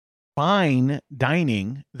Fine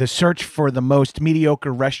Dining, the search for the most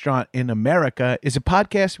mediocre restaurant in America, is a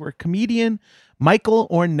podcast where comedian Michael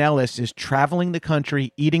Ornelas is traveling the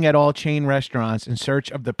country, eating at all chain restaurants in search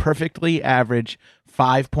of the perfectly average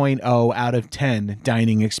 5.0 out of 10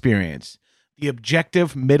 dining experience, the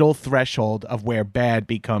objective middle threshold of where bad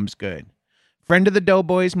becomes good. Friend of the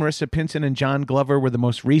Doughboys, Marissa Pinson and John Glover were the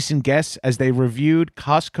most recent guests as they reviewed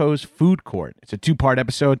Costco's food court. It's a two-part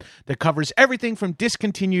episode that covers everything from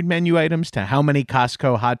discontinued menu items to how many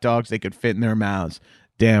Costco hot dogs they could fit in their mouths.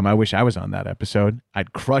 Damn, I wish I was on that episode.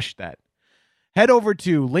 I'd crush that. Head over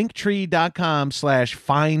to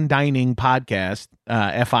linktree.com/fine dining podcast,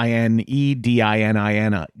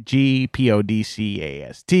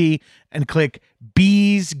 FINEDININGPODCAST, and click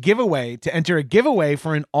Bees Giveaway to enter a giveaway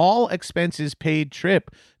for an all expenses paid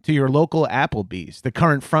trip to your local Applebee's, the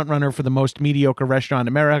current frontrunner for the most mediocre restaurant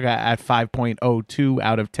in America at 5.02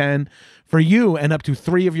 out of 10 for you and up to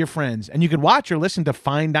 3 of your friends. And you can watch or listen to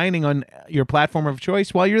Fine Dining on your platform of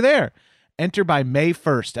choice while you're there. Enter by May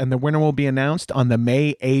 1st, and the winner will be announced on the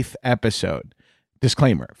May 8th episode.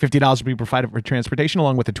 Disclaimer, $50 will be provided for transportation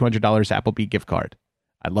along with a $200 Applebee gift card.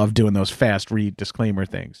 I love doing those fast read disclaimer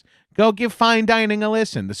things. Go give Fine Dining a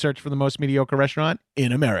listen. The search for the most mediocre restaurant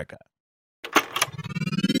in America.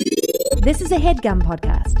 This is a HeadGum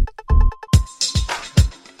podcast.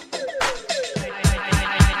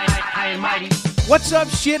 High and mighty. What's up,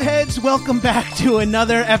 shitheads? Welcome back to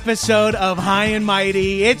another episode of High and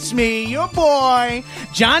Mighty. It's me, your boy,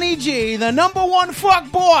 Johnny G, the number one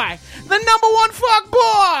fuck boy. The number one fuck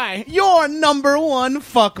boy. Your number one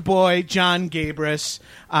fuck boy, John Gabris.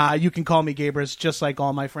 You can call me Gabris, just like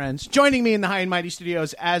all my friends. Joining me in the High and Mighty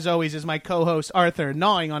studios, as always, is my co-host, Arthur,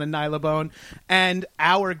 gnawing on a nylabone. And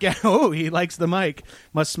our guest, oh, he likes the mic.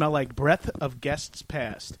 Must smell like breath of guests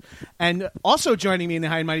past. And also joining me in the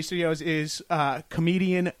High and Mighty studios is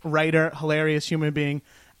comedian, writer, hilarious human being,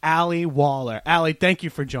 Allie Waller. Allie, thank you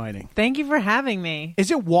for joining. Thank you for having me. Is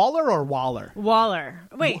it Waller or Waller? Waller.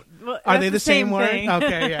 Wait. Are they the same word? thing.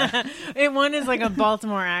 Okay, yeah. One is like a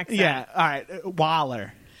Baltimore accent. Yeah, all right.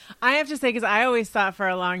 Waller. I have to say, because I always thought for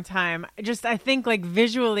a long time, I think like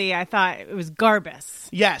visually, I thought it was Garbus.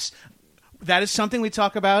 Yes. That is something we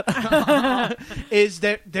talk about, is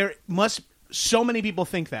that there must... So many people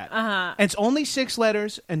think that. And it's only 6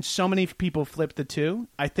 letters, and so many people flip the 2.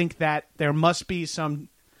 I think that there must be some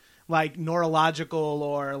like neurological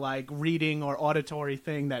or like reading or auditory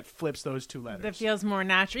thing that flips those 2 letters. That feels more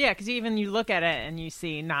natural. Yeah, because even you look at it and you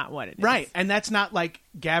see not what it is. Right, and that's not like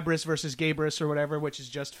Gabris versus Gabris or whatever, which is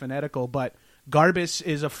just phonetical, but Garbus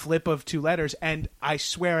is a flip of 2 letters, and I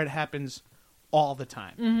swear it happens all the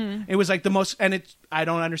time. Mm-hmm. It was like the most, and I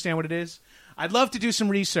don't understand what it is. I'd love to do some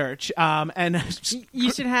research, and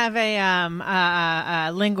you should have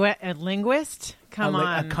a linguist come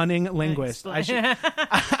on. A cunning linguist. I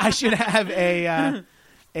should have a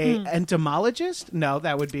entomologist. No,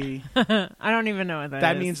 that would be. I don't even know what that is.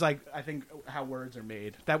 That means like I think how words are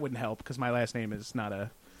made. That wouldn't help because my last name is not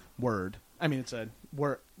a word. I mean, it's a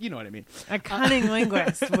word. You know what I mean. A cunning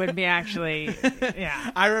linguist would be actually,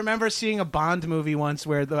 yeah. I remember seeing a Bond movie once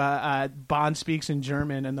where the Bond speaks in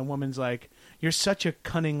German, and the woman's like, "You're such a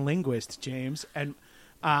cunning linguist, James." And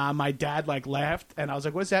my dad like laughed, and I was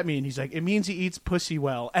like, "What's that mean?" He's like, "It means he eats pussy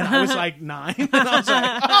well." And I was like 9, and I was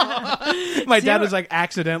like, "Oh." My dad was like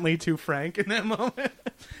accidentally too frank in that moment.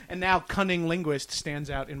 And now cunning linguist stands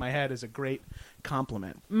out in my head as a great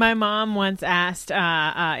compliment. My mom once asked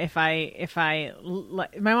my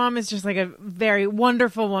mom is just like a very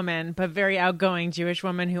wonderful woman, but very outgoing Jewish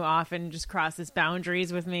woman who often just crosses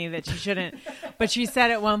boundaries with me that she shouldn't. But she said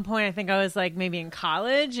at one point, I think I was like maybe in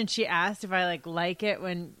college, and she asked if I like it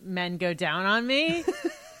when men go down on me.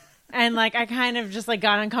 And like I kind of just like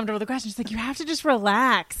got uncomfortable with the question. She's like, "You have to just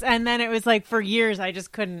relax." And then it was like for years I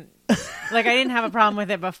just couldn't. Like I didn't have a problem with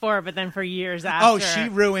it before, but then for years after. Oh, she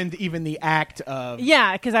ruined even the act of.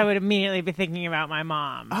 Yeah, because I would immediately be thinking about my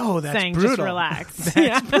mom. Oh, that's saying, brutal. Just relax.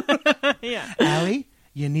 That's brutal. Yeah. Allie,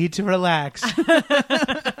 you need to relax.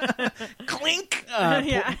 Clink.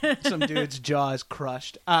 Some dude's jaw is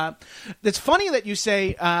crushed. It's funny that you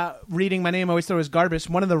say reading my name. I always thought it was Garbus.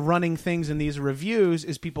 One of the running things in these reviews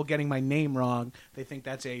is people getting my name wrong. They think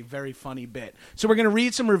that's a very funny bit. So we're going to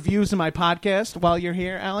read some reviews of my podcast while you're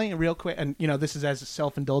here, Allie, real quick. And, this is as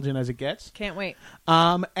self-indulgent as it gets. Can't wait.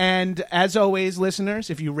 And as always, listeners,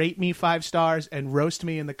 if you rate me 5 stars and roast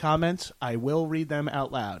me in the comments, I will read them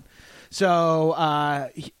out loud. So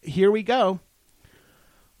here we go.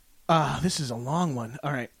 This is a long one.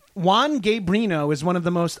 All right. Juan Gabrino is one of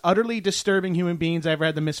the most utterly disturbing human beings I've ever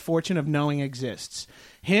had the misfortune of knowing exists.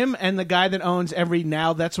 Him and the guy that owns every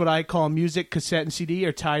Now That's What I Call Music cassette and CD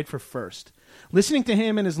are tied for first. Listening to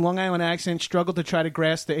him and his Long Island accent struggle to try to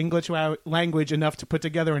grasp the English language enough to put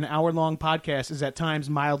together an hour-long podcast is at times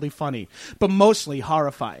mildly funny, but mostly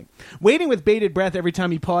horrifying. Waiting with bated breath every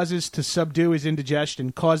time he pauses to subdue his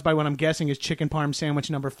indigestion, caused by what I'm guessing is chicken parm sandwich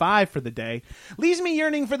number 5 for the day, leaves me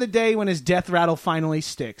yearning for the day when his death rattle finally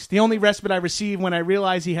sticks. The only respite I receive when I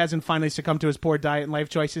realize he hasn't finally succumbed to his poor diet and life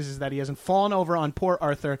choices is that he hasn't fallen over on poor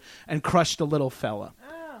Arthur and crushed the little fella.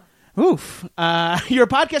 Oof. Your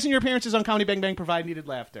podcast and your appearances on Comedy Bang Bang provide needed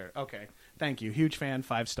laughter. Okay. Thank you. Huge fan,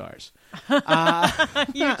 5 stars.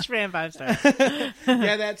 Huge fan, 5 stars.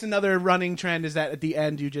 Yeah, that's another running trend is that at the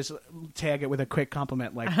end you just tag it with a quick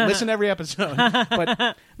compliment like, listen to every episode.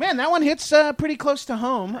 But, man, that one hits pretty close to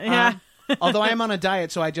home. Yeah. Although I am on a diet,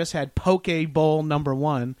 so I just had poke bowl number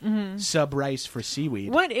 1, sub rice for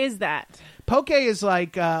seaweed. What is that? Poke is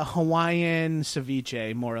like Hawaiian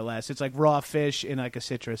ceviche, more or less. It's like raw fish in like a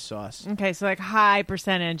citrus sauce. Okay, so like high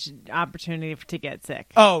percentage opportunity to get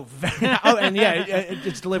sick. Oh, and yeah,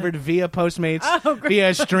 it's delivered via Postmates, via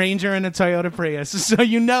a stranger in a Toyota Prius. So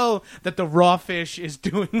you know that the raw fish is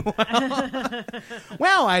doing well.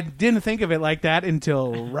 Well, I didn't think of it like that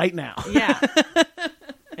until right now. Yeah.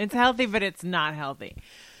 It's healthy, but it's not healthy.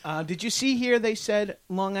 Did you see here they said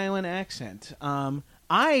Long Island accent?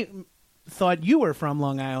 I thought you were from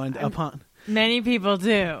Long Island upon... Many people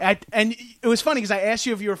do. And it was funny because I asked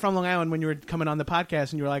you if you were from Long Island when you were coming on the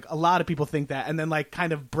podcast, and you were like, a lot of people think that, and then like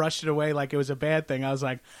kind of brushed it away like it was a bad thing. I was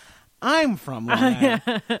like, I'm from Long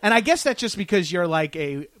Island. And I guess that's just because you're like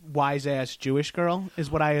a wise-ass Jewish girl, is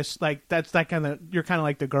what I... Like, that's that kind of... You're kind of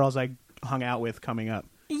like the girls I hung out with coming up.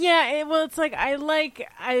 Yeah, well, it's like I like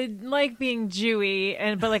being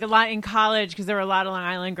Jewy, but like a lot in college because there were a lot of Long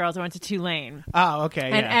Island girls. I went to Tulane. Oh, okay,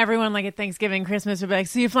 and everyone like at Thanksgiving, Christmas would be like,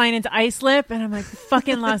 "So you're flying into Islip?" And I'm like,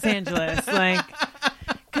 "Fucking Los Angeles!" Like,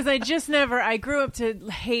 because I grew up to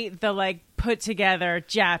hate the like put together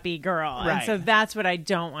jappy girl, right. And so that's what I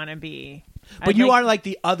don't want to be. But you are like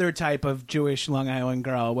the other type of Jewish Long Island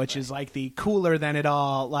girl, which is like the cooler than it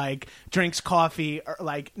all, like drinks coffee, or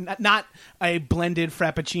like not a blended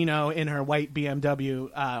Frappuccino in her white BMW.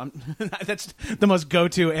 That's the most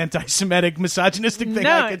go-to anti-Semitic, misogynistic thing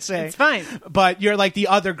I could say. It's fine. But you're like the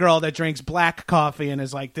other girl that drinks black coffee and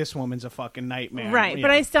is like, this woman's a fucking nightmare. Right, yeah.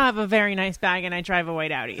 But I still have a very nice bag and I drive a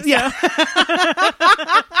white Audi. So. Yeah.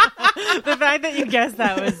 The fact that you guessed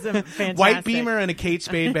that was fantastic. White Beamer and a Kate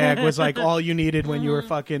Spade bag was like all you needed when you were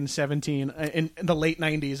fucking 17 in the late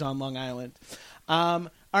 90s on Long Island. All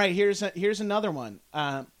right, here's another one.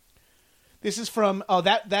 This is from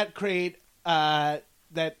that crate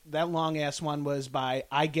that long ass one was by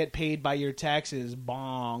I Get Paid by Your Taxes.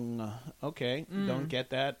 Bong. Okay, don't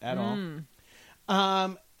get that at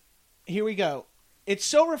all. Here we go. It's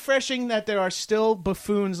so refreshing that there are still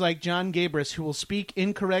buffoons like John Gabris who will speak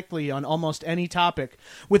incorrectly on almost any topic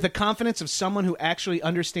with the confidence of someone who actually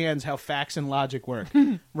understands how facts and logic work.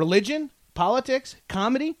 Religion, politics,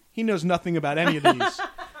 comedy, he knows nothing about any of these.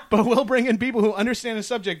 But we'll bring in people who understand the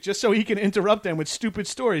subject just so he can interrupt them with stupid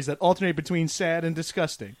stories that alternate between sad and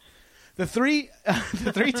disgusting. The three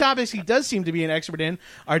topics he does seem to be an expert in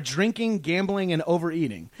are drinking, gambling, and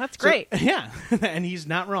overeating. That's great. So, yeah, and he's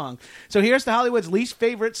not wrong. So here's to Hollywood's least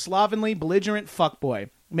favorite, slovenly, belligerent fuckboy.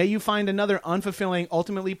 May you find another unfulfilling,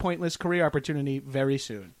 ultimately pointless career opportunity very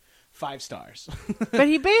soon. 5 stars. But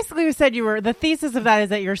he basically said the thesis of that is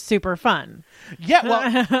that you're super fun. Yeah,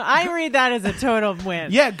 well... I read that as a total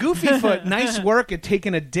win. Yeah, Goofyfoot, nice work at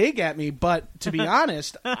taking a dig at me, but to be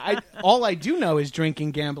honest, all I do know is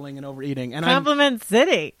drinking, gambling, and overeating. And Compliment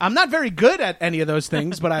City. I'm not very good at any of those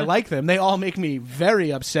things, but I like them. They all make me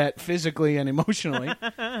very upset physically and emotionally.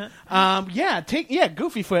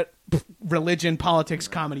 Goofyfoot, religion, politics,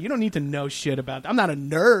 comedy. You don't need to know shit about that. I'm not a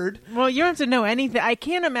nerd. Well, you don't have to know anything. I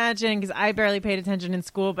can't imagine, because I barely paid attention in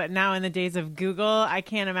school, but now in the days of Google, I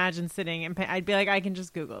can't imagine sitting and I'd be like, I can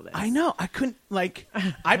just Google this. I know. I couldn't, like,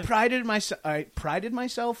 I prided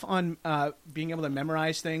myself on being able to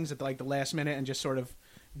memorize things at like the last minute and just sort of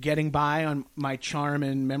getting by on my charm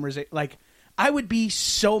and memorization. Like, I would be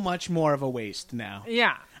so much more of a waste now.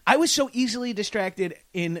 Yeah. I was so easily distracted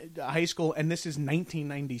in high school, and this is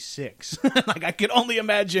 1996. Like, I could only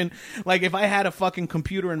imagine, like, if I had a fucking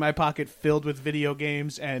computer in my pocket filled with video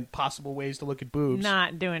games and possible ways to look at boobs.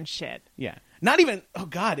 Not doing shit. Yeah. Not even, oh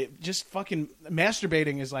God, it just fucking,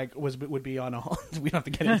 masturbating is like, would be on a whole, we don't have to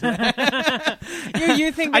get into that.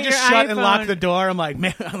 You think that I just your shut iPhone... and locked the door. I'm like,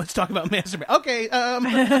 man, let's talk about masturbating.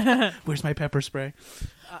 Okay, where's my pepper spray?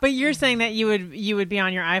 But you're saying that you would be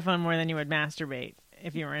on your iPhone more than you would masturbate.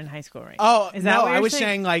 if you were in high school, right? Oh, is that no, what you're I was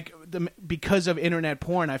saying like because of internet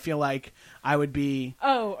porn, I feel like I would be.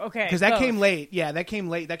 Oh, okay. Because that came late. Yeah, that came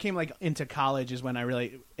late. That came like into college is when I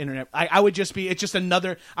really internet. I would just be. It's just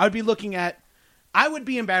another. I would be looking at. I would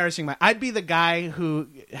be embarrassing I'd be the guy who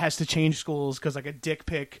has to change schools because like a dick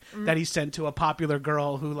pic that he sent to a popular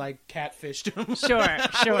girl who like catfished him.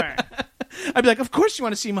 Sure. I'd be like, of course you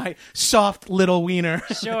want to see my soft little wiener.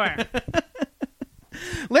 Sure.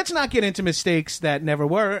 Let's not get into mistakes that never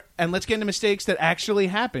were, and let's get into mistakes that actually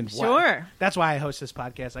happened. Sure. Wow. That's why I host this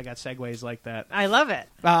podcast. I got segues like that. I love it.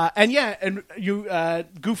 And you,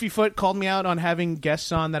 Goofy Foot called me out on having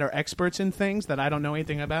guests on that are experts in things that I don't know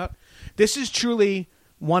anything about. This is truly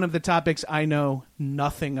one of the topics I know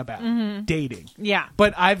nothing about, dating. Yeah.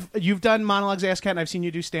 But you've done Monologues Ask Cat, and I've seen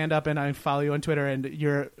you do stand-up, and I follow you on Twitter, and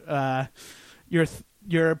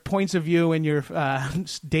your points of view and your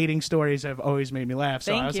dating stories have always made me laugh.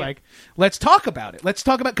 So I was like, let's talk about it. Let's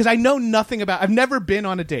talk about, because I know nothing about, I've never been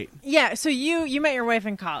on a date. Yeah, so you met your wife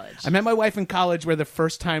in college. I met my wife in college, where the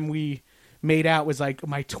first time we made out was like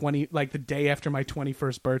the day after my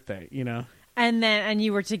 21st birthday, you know? And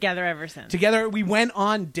you were together ever since. Together, we went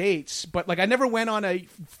on dates, but like I never went on a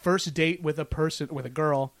first date with a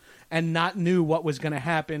girl and not knew what was going to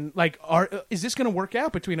happen. Like, is this going to work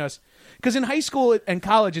out between us? Because in high school and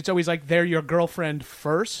college, it's always like they're your girlfriend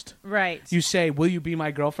first. Right. You say, will you be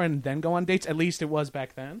my girlfriend, and then go on dates? At least it was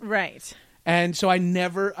back then. Right. And so I've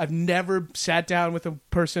never sat down with a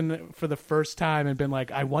person for the first time and been like,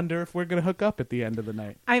 I wonder if we're going to hook up at the end of the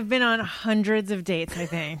night. I've been on hundreds of dates, I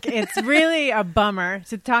think. It's really a bummer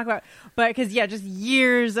to talk about. But because, just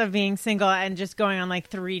years of being single and just going on like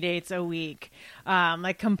 3 dates a week,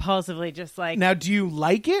 like compulsively, just like. Now, do you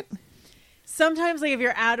like it? Sometimes, like if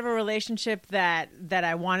you're out of a relationship that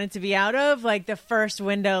I wanted to be out of, like the first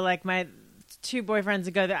window, like my 2 boyfriends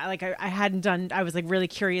ago that like I hadn't done, I was like really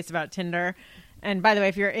curious about Tinder. And by the way,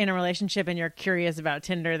 if you're in a relationship and you're curious about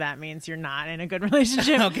Tinder, that means you're not in a good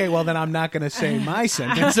relationship. Okay, well then I'm not going to say my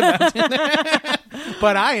sentence about Tinder.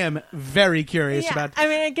 But I am very curious about. I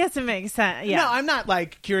mean, I guess it makes sense. Yeah. No, I'm not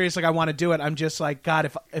like curious like I want to do it. I'm just like,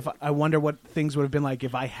 God, if I wonder what things would have been like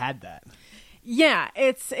if I had that. Yeah,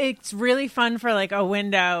 it's really fun for like a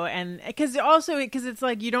window, and because it's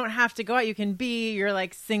like you don't have to go out. You can be your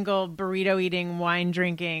like single burrito eating, wine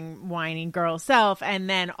drinking, whiny girl self, and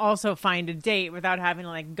then also find a date without having to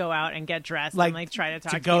like go out and get dressed and like try to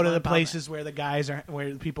talk to go to the people places where the guys are,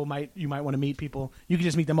 where people you might want to meet people. You can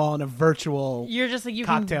just meet them all in a virtual. You're just like you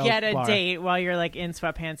can get a date while you're like in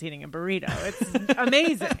sweatpants eating a burrito. It's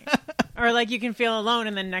amazing. Or like you can feel alone,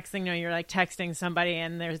 and then next thing you know, you're like texting somebody,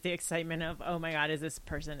 and there's the excitement of, oh my God, is this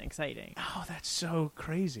person exciting? Oh, that's so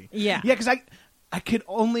crazy. Yeah. Yeah, because I could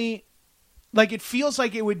only, like, it feels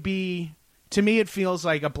like it would be, to me, it feels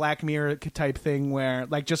like a Black Mirror type thing where,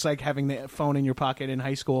 like, just like having the phone in your pocket in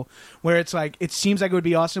high school, where it's like, it seems like it would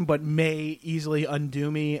be awesome, but may easily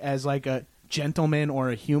undo me as like a gentleman or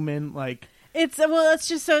a human, like. It's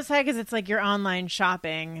just so sad because it's like you're online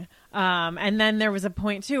shopping. And then there was a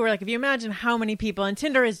point too where like if you imagine how many people, and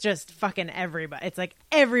Tinder is just fucking everybody. It's like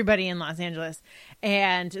everybody in Los Angeles.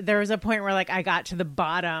 And there was a point where like I got to the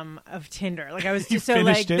bottom of Tinder. Like I was just so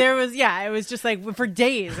like it? There was it was just like for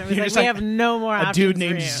days. It was like we have no more options. A dude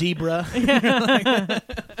named Zebra.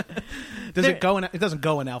 Does it go in? It doesn't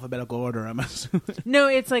go in alphabetical order, I'm assuming. No,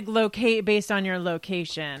 it's like locate based on your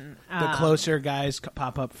location. The closer guys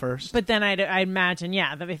pop up first. But then I imagine,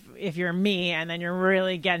 that if you're me and then you're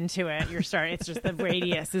really getting to it, it's just the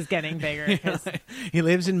radius is getting bigger. He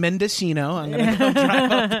lives in Mendocino. I'm gonna go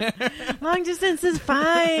drive up there. Long distance is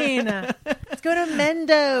fine. Let's go to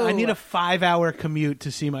Mendo. I need a 5-hour commute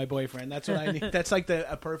to see my boyfriend. That's what I need. That's like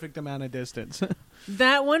a perfect amount of distance.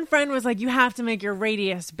 That one friend was like, you have to make your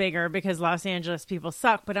radius bigger because Los Angeles people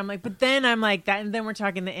suck. But I'm like that, and then we're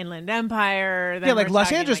talking the Inland Empire. Then like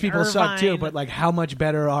Los Angeles like people Irvine. suck too, but like how much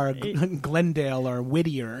better are Glendale or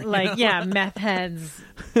Whittier? Like, meth heads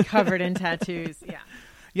covered in tattoos. Yeah.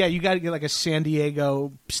 Yeah, you got to get like a San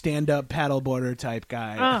Diego stand-up paddleboarder type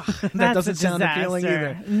guy. Oh, that doesn't sound appealing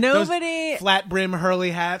either. Nobody. Those flat brim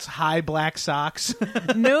Hurley hats, high black socks.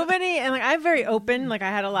 Nobody, and like I'm very open. Like I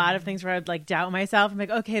had a lot of things where I'd like doubt myself. I'm like,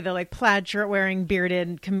 okay, the like plaid shirt wearing,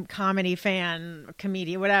 bearded comedy fan,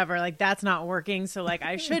 comedian, whatever. Like that's not working. So like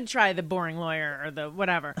I should try the boring lawyer or the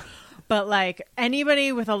whatever. But like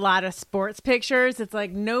anybody with a lot of sports pictures, it's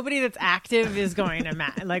like nobody that's active is going to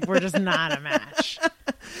match. Like we're just not a match.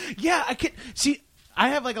 Yeah, I can see. I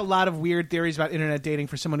have like a lot of weird theories about internet dating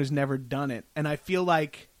for someone who's never done it, and I feel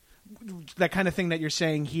like that kind of thing that you're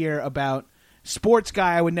saying here about sports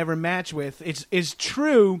guy I would never match with is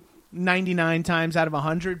true 99 times out of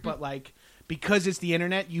 100, but like because it's the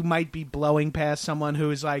internet, you might be blowing past someone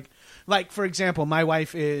who is like for example, my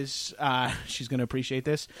wife is she's going to appreciate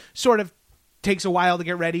this, sort of takes a while to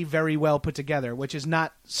get ready, very well put together, which is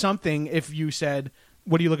not something if you said,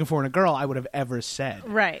 what are you looking for in a girl, I would have ever said.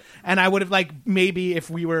 Right. And I would have, like, maybe if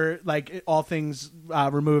we were, like, all things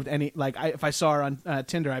removed, if I saw her on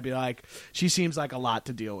Tinder, I'd be like, she seems like a lot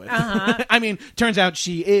to deal with. I mean, turns out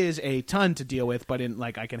she is a ton to deal with, but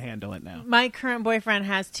I can handle it now. My current boyfriend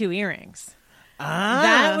has 2 earrings.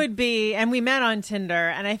 That would be, and we met on Tinder,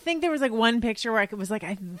 and I think there was like one picture where I was like,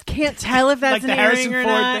 I can't tell if that's like an the earring Harrison or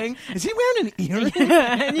Ford not. thing. Is he wearing an earring?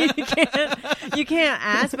 Yeah, and you can't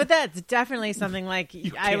ask, but that's definitely something like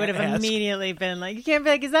I would have ask. immediately been like, you can't be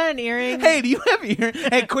like, is that an earring? Hey, do you have earrings?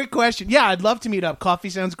 Hey, quick question. Yeah, I'd love to meet up. Coffee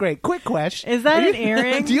sounds great. Quick question. Is that an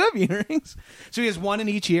earring? Do you have earrings? So he has one in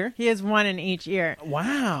each ear? He has one in each ear.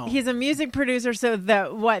 Wow. He's a music producer, so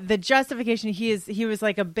the justification he was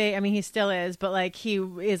like a big, I mean he still is, but like he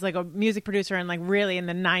is like a music producer, and like really in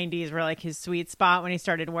the 90s were like his sweet spot when he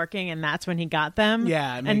started working, and that's when he got them.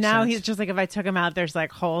 Yeah, it makes and now sense. he's just like, if I took him out, there's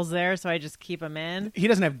like holes there, so I just keep him in. He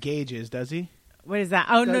doesn't have gauges, does he? What is that?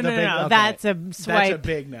 Oh, no. big- okay. That's a swipe. That's a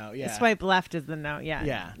big no, yeah. Swipe left is the no. Yeah.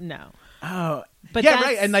 Yeah. No. Oh, But yeah, that's-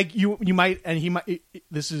 right. And like you might, and he might.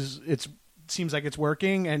 It seems like it's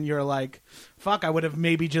working, and you're like, "Fuck!" I would have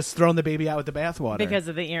maybe just thrown the baby out with the bathwater Because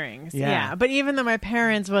of the earrings. Yeah. But even though my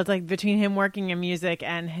parents was like, between him working in music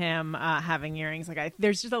and him having earrings, like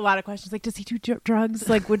there's just a lot of questions. Like, does he do drugs?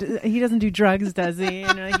 Like, he doesn't do drugs, does he?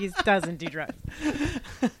 Like, he doesn't do drugs.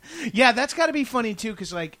 Yeah, that's got to be funny too,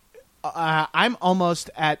 because like I'm almost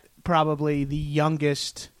at probably the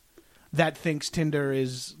youngest that thinks Tinder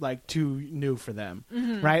is like too new for them,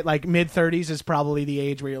 right? Like mid-30s is probably the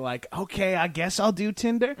age where you're like, okay, I guess I'll do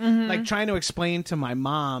Tinder. Like trying to explain to my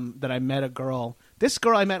mom that I met a girl. This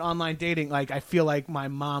girl I met online dating, like I feel like my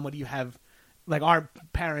mom would have, like our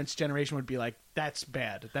parents' generation would be like, that's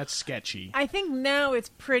bad, that's sketchy. I think now it's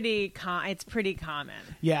pretty common.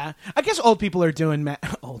 Yeah, I guess old people are doing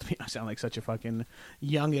old people. I sound like such a fucking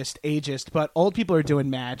youngest ageist, but old people are doing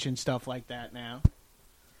Match and stuff like that now.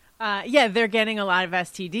 Yeah, they're getting a lot of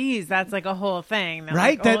STDs. That's like a whole thing. They're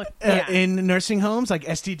Right? like, That in nursing homes, like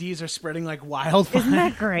STDs are spreading like wildfire. Isn't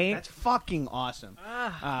that great? That's fucking awesome.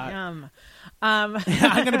 Yum. I'm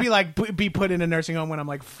gonna be like be put in a nursing home when I'm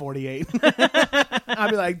like 48.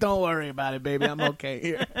 I'll be like, don't worry about it, baby. I'm okay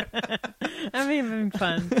here. That'd be even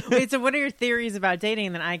fun. Wait, so what are your theories about dating?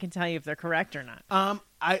 And then I can tell you if they're correct or not.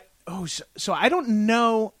 So I don't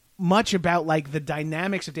know much about like the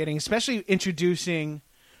dynamics of dating, especially introducing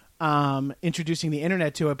the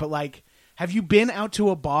internet to it. But like, have you been out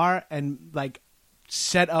to a bar and like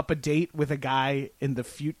set up a date with a guy in the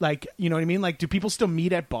future? Like, you know what I mean? Like, do people still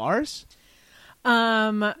meet at bars?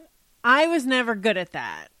 I was never good at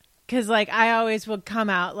that. Because, like, I always would come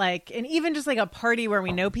out, like, and even just, like, a party where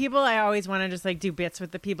we know people, I always want to just, like, do bits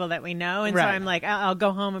with the people that we know. And so Right. I'm like, I'll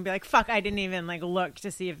go home and be like, fuck, I didn't even, like, look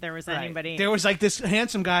to see if there was anybody. There was like this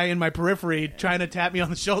handsome guy in my periphery trying to tap me on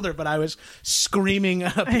the shoulder, but I was screaming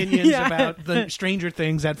opinions Yeah. about the Stranger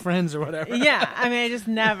Things at Friends or whatever. Yeah, I mean, I just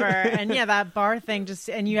never, and yeah, that bar thing just,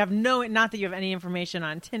 and you have not that you have any information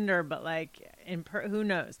on Tinder, but, like, who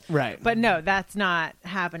knows? Right. But no, that's not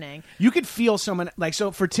happening. You could feel someone like,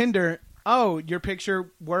 so for Tinder, oh, your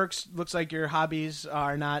picture works, looks like your hobbies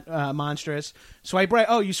are not monstrous. Swipe right.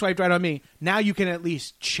 Oh, you swiped right on me. Now you can at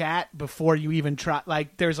least chat before you even try.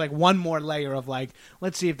 Like, there's like one more layer of like,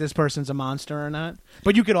 let's see if this person's a monster or not.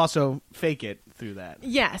 But you could also fake it through that.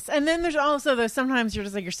 Yes, and then there's also though sometimes you're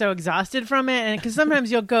just like you're so exhausted from it, and because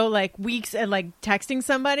sometimes you'll go like weeks and like texting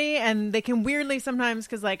somebody, and they can weirdly sometimes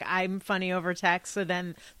because like I'm funny over text, so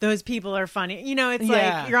then those people are funny. You know, it's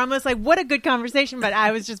Yeah. like you're almost like what a good conversation, but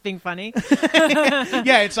I was just being funny.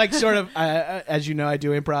 Yeah, it's like sort of, as you know, I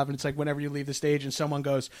do improv, and it's like whenever you leave the stage and someone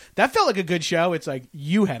goes, that felt like a good show, it's like,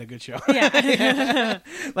 you had a good show. Yeah,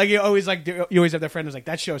 Like you always have that friend who's like,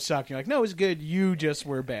 that show sucked. You're like, no, it was good. You just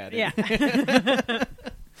were bad. yeah.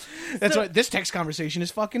 That's why this text conversation is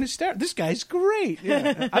fucking hysterical. This guy's great.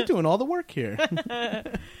 Yeah, I'm doing all the work here.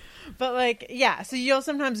 But like, yeah, so you'll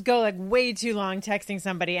sometimes go like way too long texting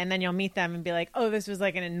somebody, and then you'll meet them and be like, oh, this was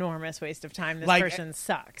like an enormous waste of time. This Like- person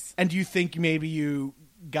sucks. And do you think maybe you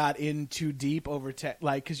got in too deep over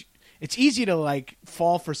like, because it's easy to like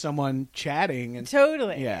fall for someone chatting and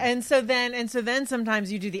Totally. Yeah. And so then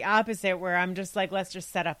sometimes you do the opposite where I'm just like, let's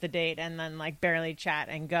just set up the date and then like barely chat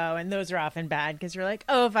and go. And those are often bad because you're like,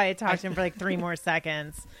 oh, if I had talked to him for like 3 more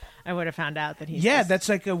seconds, I would have found out that he's just- that's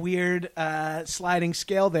like a weird sliding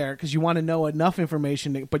scale there, because you want to know enough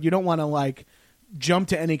information, but you don't want to like jump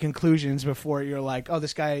to any conclusions before you're like, oh,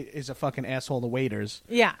 this guy is a fucking asshole to waiters.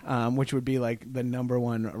 Yeah. Which would be like the number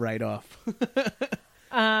one write-off.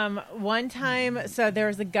 One time, so there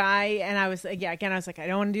was a guy, and I was like, I was like, I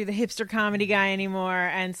don't want to do the hipster comedy guy anymore.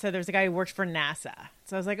 And so there's a guy who worked for NASA.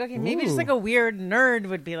 So I was like, okay, maybe just like a weird nerd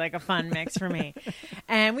would be like a fun mix for me.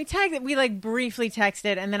 And we like briefly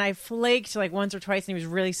texted, and then I flaked like once or twice, and he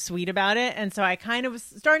was really sweet about it. And so I kind of was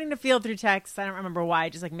starting to feel through texts. I don't remember why,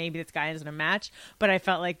 just like maybe this guy isn't a match. But I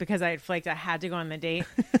felt like because I had flaked, I had to go on the date.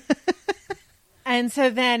 And so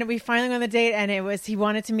then we finally went on the date, and he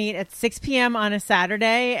wanted to meet at 6 p.m. on a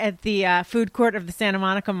Saturday at the food court of the Santa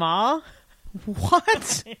Monica Mall.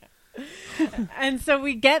 What? And so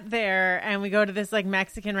we get there, and we go to this like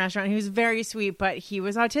Mexican restaurant. He was very sweet, but he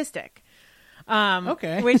was autistic.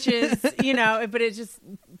 Okay. Which is, but it's just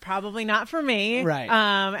probably not for me. Right.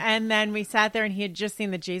 And then we sat there, and he had just seen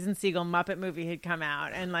the Jason Segel Muppet movie had come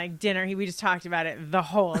out, and like dinner, we just talked about it the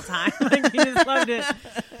whole time. Like he just loved it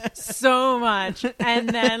so much. And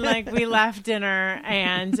then like we left dinner,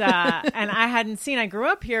 and I grew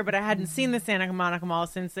up here, but I hadn't seen the Santa Monica Mall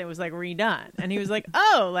since it was like redone. And he was like,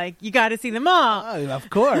 oh, like you got to see the mall. Oh, of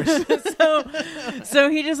course. So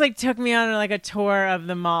he just like took me on like a tour of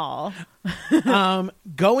the mall.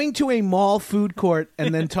 Going to a mall food court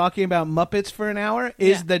and then talking about Muppets for an hour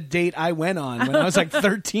is the date I went on when I was like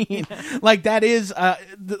 13. Like that is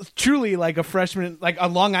truly like a freshman, like a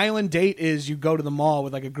Long Island date is you go to the mall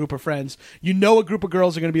with like a group of friends. You know a group of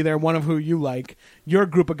girls are going to be there, one of who you like. Your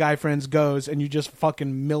group of guy friends goes and you just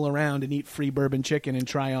fucking mill around and eat free bourbon chicken and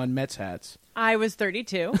try on Mets hats. I was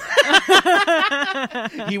 32.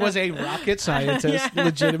 He was a rocket scientist,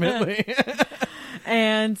 legitimately.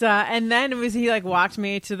 And then he like walked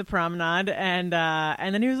me to the promenade, and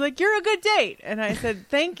then he was like, "You're a good date," and I said,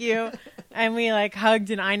 "Thank you," and we like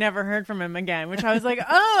hugged, and I never heard from him again, which I was like,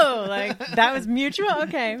 "Oh, like that was mutual,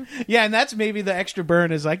 okay." Yeah, and that's maybe the extra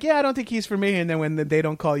burn is like, yeah, I don't think he's for me, and then when they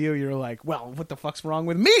don't call you, you're like, well, what the fuck's wrong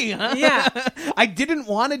with me? Huh? Yeah, I didn't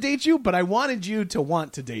want to date you, but I wanted you to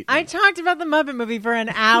want to date me. I talked about the Muppet movie for an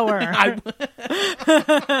hour.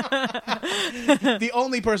 The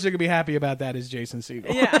only person who could be happy about that is Jason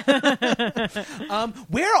Segel. Yeah.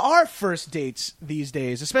 Where are first dates these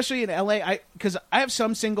days, especially in LA? Because I have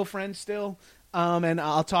some single friends still, and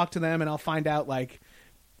I'll talk to them and I'll find out like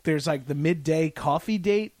there's like the midday coffee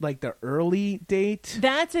date, like the early date.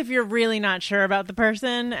 That's if you're really not sure about the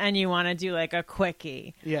person and you want to do like a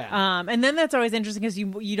quickie. Yeah. And then that's always interesting because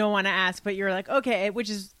you don't want to ask, but you're like, okay, which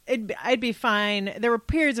is I'd be fine. There were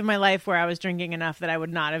periods of my life where I was drinking enough that I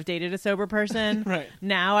would not have dated a sober person. Right.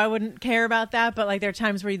 Now I wouldn't care about that, but like there are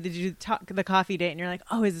times where you do the coffee date and you're like,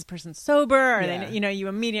 oh, is this person sober? Or they, you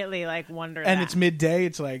immediately like wonder. And that. it's midday.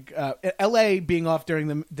 It's like LA being off during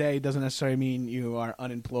the day doesn't necessarily mean you are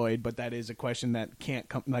unemployed, but that is a question that can't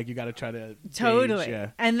come. Like you got to try to totally. Gauge, yeah.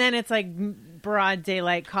 And then it's like broad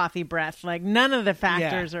daylight coffee breath. Like none of the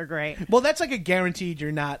factors are great. Well, that's like a guaranteed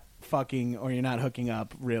you're not fucking or you're not hooking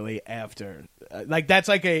up really after like that's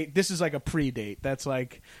like this is like a pre-date. That's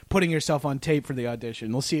like putting yourself on tape for the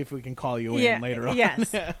audition. We'll see if we can call you in later on.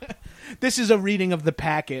 Yes. This is a reading of the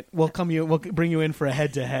packet. We'll bring you in for a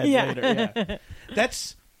head-to-head later. Yeah.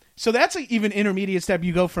 That's an even intermediate step.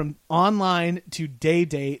 You go from online to day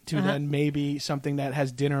date to then maybe something that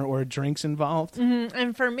has dinner or drinks involved. Mm-hmm.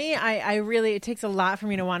 And for me, I really, it takes a lot for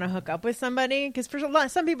me to want to hook up with somebody. Because for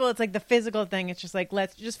some people, it's like the physical thing. It's just like,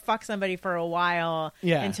 let's just fuck somebody for a while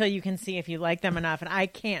until you can see if you like them enough. And I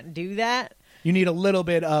can't do that. You need a little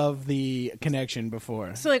bit of the connection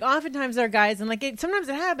before. So, like, oftentimes there are guys, and like, sometimes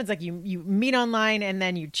it happens. Like, you meet online, and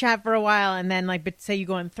then you chat for a while, and then like, but say you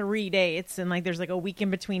go on 3 dates, and like, there's like a week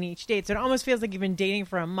in between each date, so it almost feels like you've been dating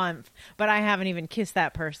for a month, but I haven't even kissed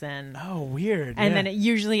that person. Oh, weird. And then it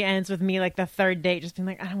usually ends with me like the third date, just being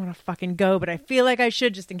like, I don't want to fucking go, but I feel like I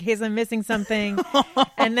should, just in case I'm missing something.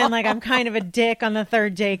 And then like, I'm kind of a dick on the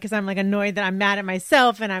third date because I'm like annoyed that I'm mad at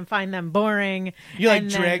myself, and I find them boring. You like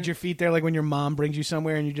dragged your feet there, like when your mom brings you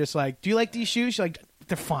somewhere and you're just like, do you like these shoes? You're like,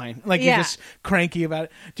 they're fine. Like you're just cranky about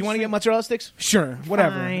it. Do you want to get mozzarella sticks? Sure,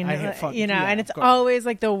 whatever. Fine. And it's always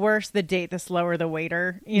like the worse the date, the slower the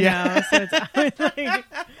waiter. You know, so it's always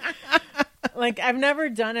like I've never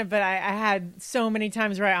done it, but I had so many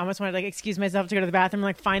times where I almost wanted to like excuse myself to go to the bathroom,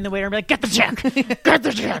 like find the waiter and be like, get the check, get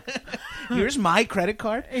the check. Here's my credit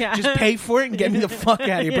card. Yeah. Just pay for it and get me the fuck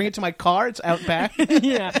out of here. Bring it to my car. It's out back.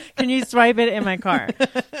 Yeah. Can you swipe it in my car?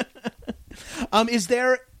 Is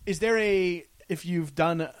there a, if you've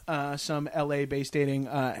done some LA based dating,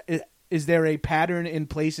 is there a pattern in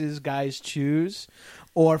places guys choose,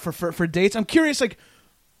 or for dates? I'm curious, like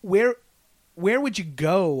where where would you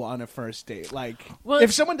go on a first date? Like, Well,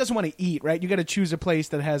 if someone doesn't want to eat, right, you got to choose a place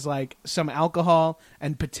that has like some alcohol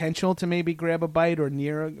and potential to maybe grab a bite or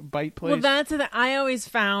near a bite place. Well, that's I always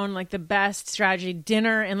found like the best strategy.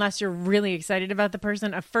 Dinner, unless you're really excited about the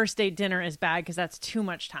person, a first date dinner is bad because that's too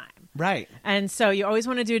much time. right. And so you always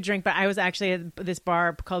want to do a drink. But I was actually at this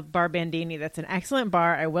bar called Bar Bandini. That's an excellent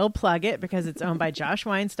bar. I will plug it because it's owned by Josh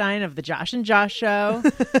Weinstein of the Josh and Josh Show.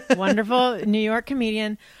 Wonderful New York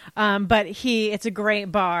comedian. But it's a great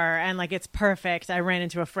bar and like it's perfect. I ran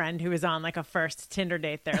into a friend who was on like a first Tinder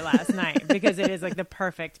date there last night because it is like the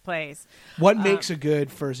perfect place. What makes a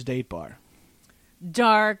good first date bar?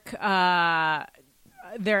 Dark.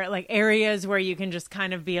 There are like areas where you can just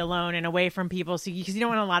kind of be alone and away from people, so because you don't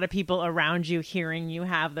want a lot of people around you hearing you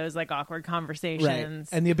have those like awkward conversations.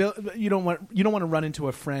 And the ability you don't want to run into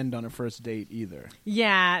a friend on a first date either.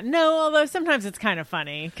 Yeah, no. Although sometimes it's kind of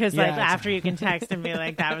funny because Yeah, like it's- after you can text and be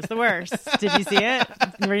like, "That was the worst." Did you see it?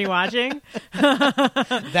 Were you watching?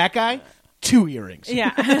 That guy, 2 earrings.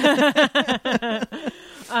 Yeah.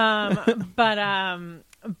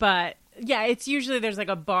 But yeah, it's usually there's like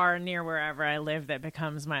a bar near wherever I live that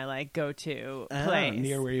becomes my like go-to place.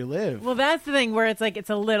 Near where you live. Well, that's the thing where it's like it's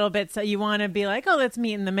a little bit. So you want to be like, oh, let's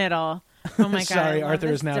meet in the middle. Oh my god! Sorry, I love Arthur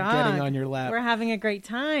this is now dog. getting on your lap. We're having a great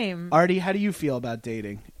time. Artie, how do you feel about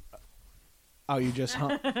dating? Oh, you just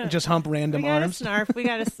hump random We got arms? a snarf. We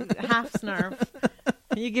got a half snarf.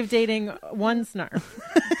 You give dating one snarf.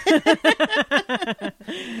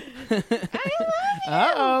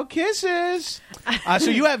 Uh-oh, kisses. So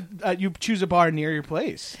you choose a bar near your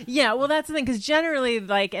place. Yeah, well, that's the thing because generally,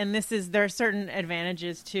 like, and there are certain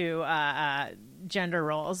advantages to gender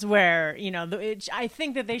roles where I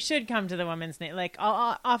think that they should come to the woman's name. Like,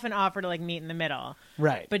 I'll often offer to like meet in the middle,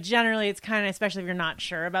 Right. but generally, it's kind of, especially if you're not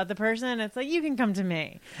sure about the person, it's like you can come to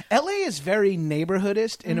me. LA is very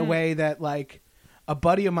neighborhoodist in a Mm-hmm. way that, like, a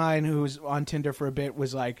buddy of mine who was on Tinder for a bit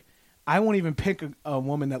was like, I won't even pick a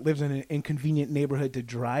woman that lives in an inconvenient neighborhood to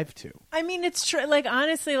drive to. I mean, it's true. Like,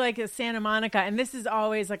 honestly, like Santa Monica, and this is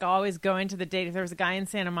always like, I always go into the date. If there was a guy in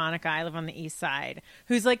Santa Monica, I live on the east side,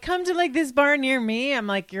 who's like, come to like this bar near me. I'm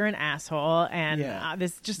like, you're an asshole. And Yeah.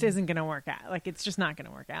 this just isn't going to work out. Like, it's just not going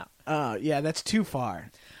to work out. Yeah, that's too far.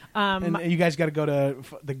 And you guys got to go to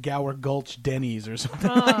the Gower Gulch Denny's or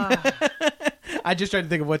something. I just tried to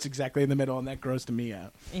think of what's exactly in the middle, and that grossed me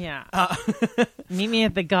out. Yeah. Meet me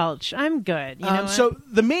at the Gulch. I'm good. You know what? So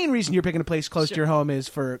the main reason you're picking a place close to your home is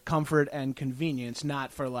for comfort and convenience,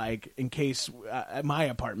 not for like in case my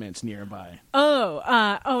apartment's nearby. no.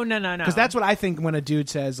 Because that's what I think when a dude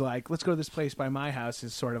says like, "Let's go to this place by my house,"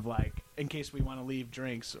 is sort of like in case we want to leave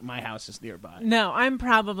drinks, my house is nearby. No, I'm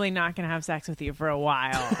probably not going to have sex with you for a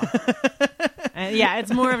while. And yeah,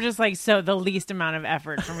 it's more of just like the least amount of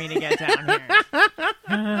effort for me to get down here.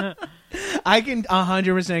 I can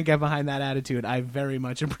 100% get behind that attitude. I very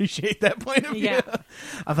much appreciate that point of view. Yeah.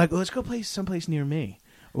 I'm like, well, let's go someplace near me.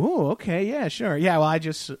 Ooh, okay, yeah, sure. Yeah, well, I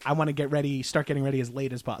want to start getting ready as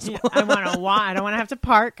late as possible. Yeah, I want to walk. I don't want to have to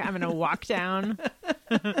park. I'm going to walk down.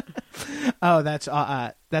 Oh, that's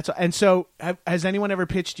and so has anyone ever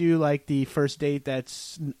pitched you like the first date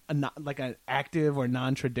that's not like an active or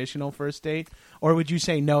non-traditional first date, or would you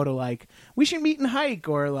say no to like we should meet and hike,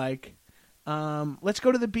 or like let's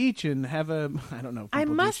go to the beach and have a I don't know. I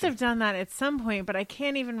people must beach. have done that at some point, but I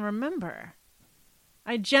can't even remember.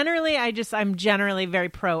 I'm generally very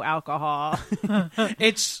pro alcohol.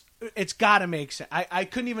 It's got to make sense. I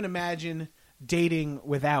couldn't even imagine dating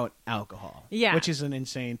without alcohol. Yeah. Which is an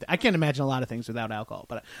insane I can't imagine a lot of things without alcohol,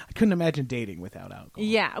 but I couldn't imagine dating without alcohol.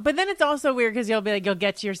 Yeah, but then it's also weird because you'll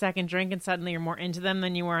get to your second drink and suddenly you're more into them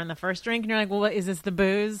than you were on the first drink, and you're like, well, what is this, the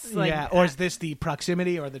booze? Like, yeah, or is this the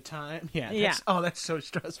proximity or the time? Yeah. Yeah. That's so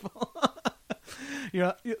stressful.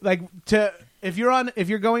 If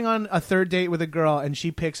you're going on a third date with a girl and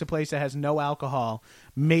she picks a place that has no alcohol,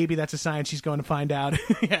 maybe that's a sign she's going to find out.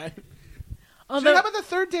 Yeah. although, So how about the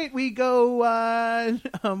third date? We go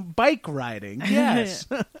bike riding. Yes.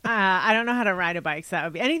 I don't know how to ride a bike, so that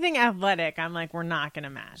would be anything athletic. I'm like, we're not going to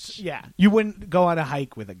match. Yeah. You wouldn't go on a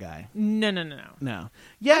hike with a guy. No. No.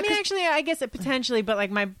 Yeah. I mean, 'cause- actually, I guess it potentially, but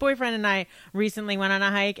like my boyfriend and I recently went on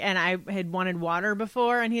a hike, and I had wanted water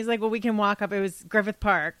before, and he's like, well, we can walk up. It was Griffith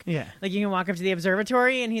Park. Yeah. Like, you can walk up to the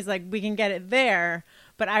observatory, and he's like, we can get it there.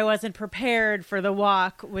 But I wasn't prepared for the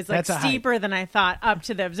walk. Was like That's a hike. steeper than I thought up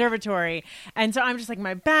to the observatory. And so I'm just like,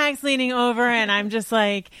 my bag's leaning over, and I'm just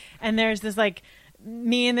like, and there's this like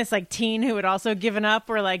me and this like teen who had also given up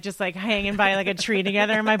were like just like hanging by like a tree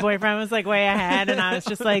together, and my boyfriend was like way ahead, and I was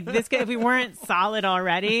just like, this could, if we weren't solid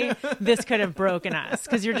already, this could have broken us,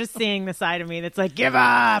 because you're just seeing the side of me that's like, give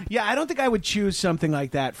up. Yeah, I don't think I would choose something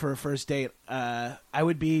like that for a first date. I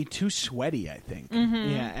would be too sweaty, I think.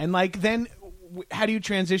 Yeah, and like then how do you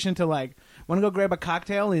transition to like, want to go grab a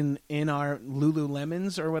cocktail in our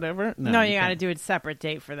Lululemons or whatever? No, you got to can't. do a separate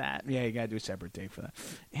date for that. Yeah, you got to do a separate date for that.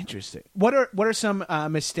 Interesting. What are some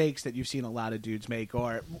mistakes that you've seen a lot of dudes make,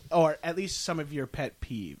 or at least some of your pet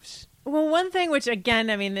peeves? Well, one thing, which again,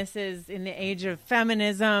 I mean, this is in the age of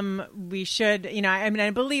feminism, we should, you know, I mean, I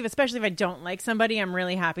believe, especially if I don't like somebody, I'm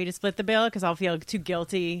really happy to split the bill, because I'll feel too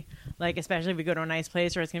guilty, like, especially if we go to a nice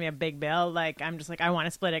place where it's going to be a big bill. Like, I'm just like, I want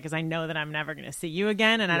to split it because I know that I'm never going to see you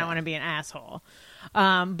again, and I don't want to be an asshole.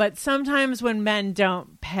 But sometimes when men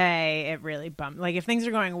don't pay, it really bums. Like, if things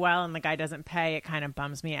are going well and the guy doesn't pay, it kind of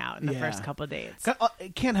bums me out in the first couple of dates. I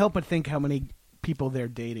can't help but think how many people they're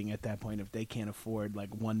dating at that point if they can't afford like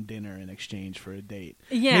one dinner in exchange for a date.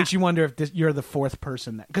 Yeah, makes you wonder if you're the fourth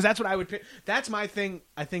person, because that's what I would pick. That's my thing.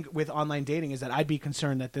 I think with online dating is that I'd be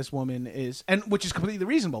concerned that this woman is, and which is completely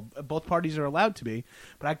reasonable, both parties are allowed to be,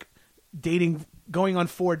 but going on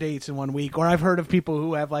 4 dates in 1 week, or I've heard of people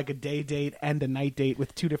who have like a day date and a night date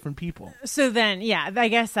with two different people. So then, yeah, I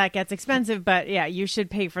guess that gets expensive, but yeah, you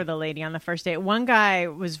should pay for the lady on the first date. One guy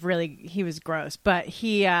he was gross, but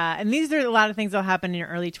he, and these are a lot of things that'll happen in your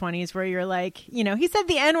early 20s where you're like, you know, he said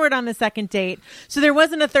the N-word on the second date, so there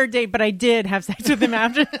wasn't a third date, but I did have sex with him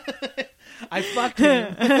after. I fucked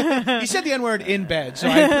him. He said the N-word in bed, so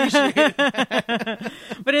I appreciate it.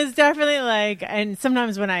 But it's definitely like, and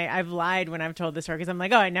sometimes when I've lied when I've told this story, because I'm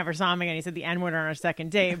like, oh, I never saw him again. He said the N-word on our second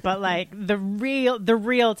date. But like the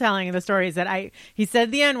real telling of the story is that he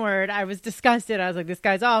said the N-word. I was disgusted. I was like, this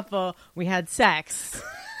guy's awful. We had sex.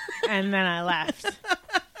 And then I left.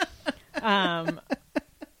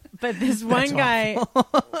 But this one guy...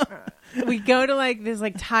 We go to like this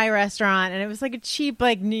like Thai restaurant, and it was like a cheap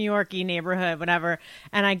like New York-y neighborhood, whatever.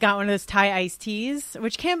 And I got one of those Thai iced teas,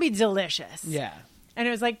 which can be delicious. Yeah. And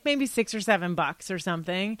it was like maybe $6 or $7 or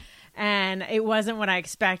something. And it wasn't what I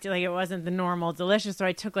expected. Like, it wasn't the normal delicious. So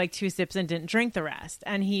I took like 2 sips and didn't drink the rest.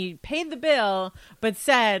 And he paid the bill, but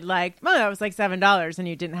said like, oh, that was like $7 and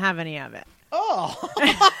you didn't have any of it.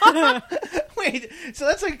 Oh. Wait, so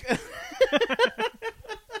that's like...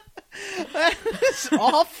 That's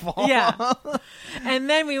awful. Yeah. And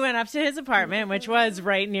then we went up to his apartment, which was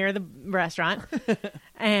right near the restaurant.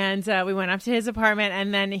 And we went up to his apartment,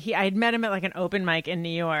 and then I had met him at like an open mic in New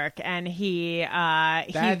York, and he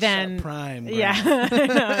then prime. Yeah,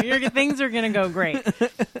 no, things are gonna go great.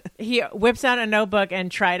 He whips out a notebook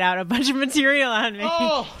and tried out a bunch of material on me.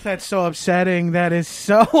 Oh, that's so upsetting. That is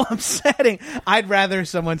so upsetting. I'd rather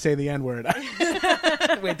someone say the N-word.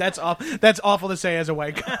 Wait, that's awful to say as a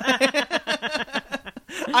white guy.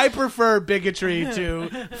 I prefer bigotry to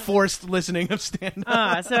forced listening of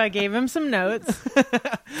stand-up. So I gave him some notes.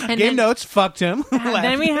 Notes, fucked him.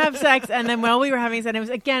 Then we have sex, and then while we were having sex,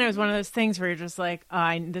 it was one of those things where you're just like,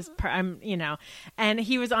 I'm, you know. And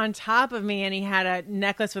he was on top of me, and he had a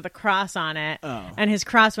necklace with a cross on it, and his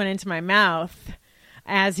cross went into my mouth.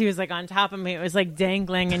 As he was like on top of me, it was like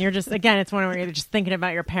dangling, and you're just, again, it's one where you're just thinking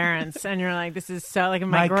about your parents, and you're like, this is so like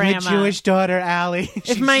my grandma, good Jewish daughter Allie.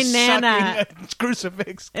 If my nana, a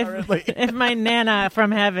crucifix currently. If my nana from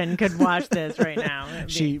heaven could watch this right now,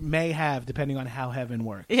 she may have, depending on how heaven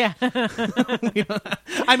works. Yeah.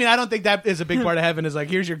 I mean, I don't think that is a big part of heaven. Is like,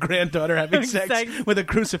 here's your granddaughter having sex with a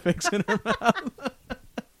crucifix in her mouth.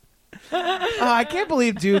 I can't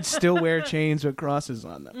believe dudes still wear chains with crosses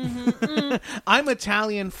on them. Mm-hmm. I'm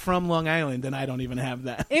Italian from Long Island, and I don't even have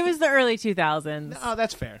that. It was the early 2000s. Oh,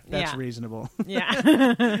 that's fair. That's reasonable. Yeah.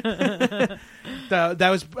 That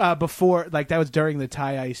was before, like, that was during the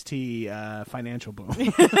Thai iced tea financial boom.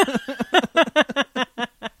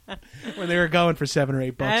 When they were going for $7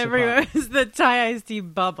 or $8 Everywhere was the Thai iced tea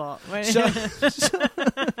bubble. So,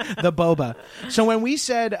 the boba. So when we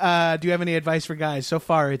said, do you have any advice for guys? So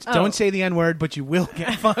far, it's don't say the N-word, but you will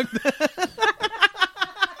get fucked.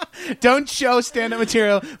 Don't show stand-up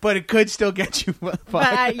material, but it could still get you fucked.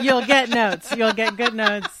 But you'll get notes. You'll get good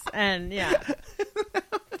notes, and yeah.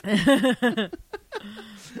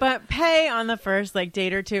 But pay on the first like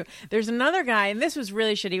date or two. There's another guy, and this was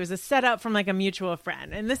really shitty. It was a setup from like a mutual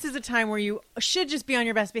friend, and this is a time where you should just be on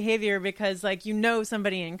your best behavior because like you know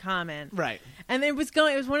somebody in common, Right. And it was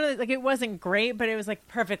one of the, like it wasn't great, but it was like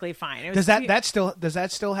perfectly fine. It was Does that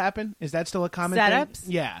still happen? Is that still a common Setups?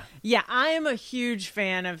 thing? Yeah. Yeah, I am a huge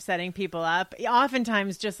fan of setting people up.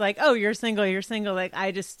 Oftentimes, just like, oh, you're single. Like,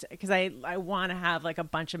 I just because I want to have like a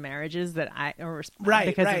bunch of marriages that Right.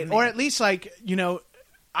 because of me. Or at least like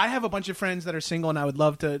I have a bunch of friends that are single, and I would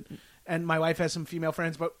love to. And my wife has some female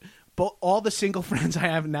friends, but all the single friends I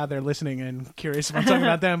have now, they're listening and curious if I'm talking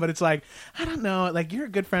about them. But it's like, I don't know. Like, you're a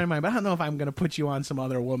good friend of mine, but I don't know if I'm going to put you on some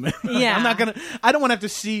other woman. Yeah. I don't want to have to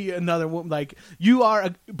see another woman. Like, you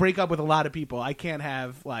break up with a lot of people. I can't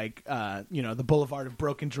have, like, the boulevard of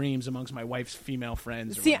broken dreams amongst my wife's female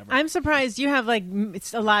friends or See, whatever. I'm surprised you have like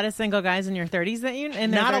it's a lot of single guys in your 30s that you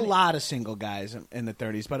and Not a lot of single guys in the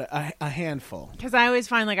 30s, but a handful. because I always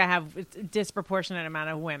find like I have a disproportionate amount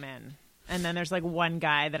of women. And then there's like one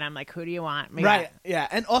guy that I'm like, who do you want? Right. Yeah.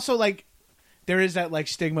 And also like there is that like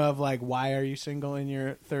stigma of like, why are you single in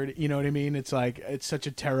your 30s? You know what I mean? It's like, it's such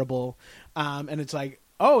a terrible, and it's like,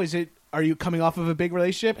 oh, are you coming off of a big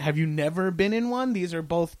relationship? Have you never been in one? These are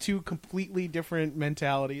both two completely different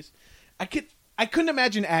mentalities. I couldn't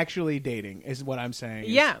imagine actually dating is what I'm saying.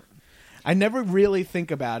 Yeah. I never really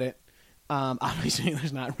think about it. Obviously,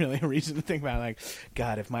 there's not really a reason to think about it. Like,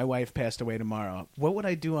 God, if my wife passed away tomorrow, what would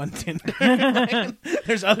I do on Tinder?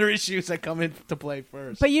 There's other issues that come into play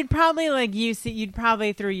first. But you'd probably you'd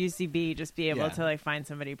probably through UCB just be able Yeah. to like find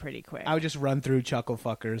somebody pretty quick. I would just run through chuckle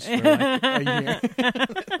fuckers for like a year.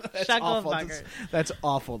 That's Chuckle awful fuckers. That's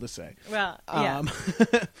awful to say. Well, yeah.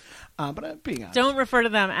 But I'm being honest. Don't refer to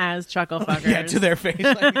them as chuckle fuckers. Yeah, to their face.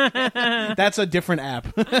 Like, that's a different app.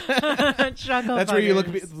 Chuckle That's where you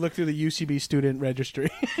fuckers. look through the UCB student registry.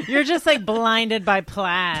 You're just like blinded by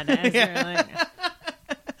plaid. As you're like,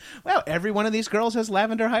 Well, every one of these girls has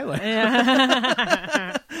lavender highlight.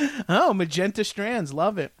 Oh, magenta strands.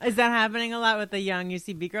 Love it. is that happening a lot with the young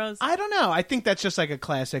UCB girls? I don't know. I think that's just like a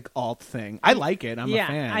classic alt thing. I like it. I'm a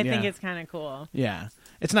fan. I think it's kind of cool. Yeah.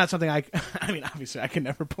 It's not something I mean, obviously, I can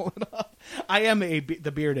never pull it off. I am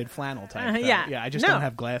the bearded flannel type. Though. Yeah. Yeah, I just No. don't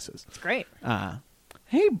have glasses. It's great.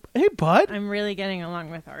 Hey, bud. I'm really getting along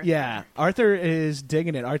with Arthur. Yeah, Arthur is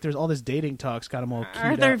digging it. Arthur's all this dating talk's got him all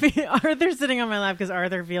keyed up. Arthur's sitting on my lap because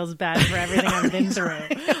Arthur feels bad for everything I've been through.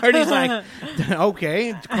 Artie's like,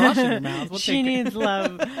 okay, crossing your mouth. We'll She take it. needs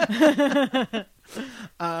love.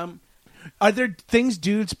 Are there things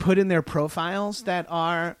dudes put in their profiles that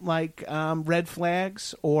are like red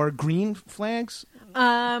flags or green flags?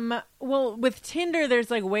 Well, with Tinder, there's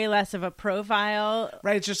like way less of a profile.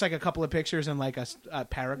 Right, it's just like a couple of pictures and like a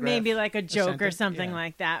paragraph. Maybe like a joke or sentence. something Yeah.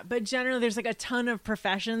 like that. But generally, there's like a ton of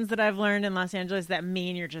professions that I've learned in Los Angeles that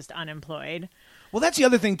mean you're just unemployed. Well, that's the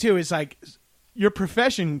other thing too. Is like your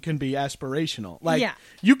profession can be aspirational. Like Yeah.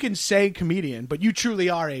 you can say comedian, but you truly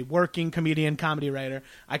are a working comedian, comedy writer.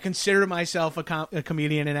 I consider myself a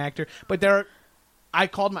comedian and actor, but I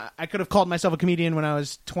could have called myself a comedian when I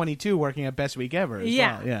was 22 working at Best Week Ever. As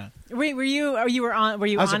Yeah. well. Yeah. Wait, were you on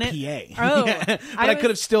I was it? a PA. Oh, Yeah. But I could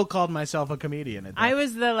have still called myself a comedian. At that. I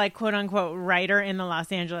was the like quote unquote writer in the Los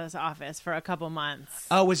Angeles office for a couple months.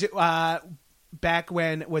 Oh, was it back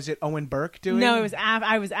when? Was it Owen Burke doing? No, it was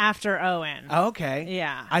I was after Owen. Oh, okay.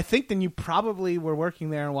 Yeah. I think then you probably were working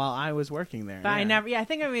there while I was working there. But I yeah. never. Yeah, I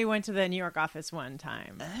think we went to the New York office one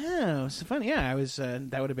time. Oh, it's funny. Yeah, I was.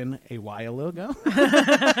 That would have been a while ago.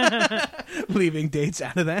 Leaving dates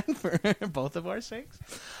out of that for both of our sakes.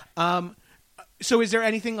 So, is there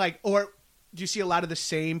anything like, or do you see a lot of the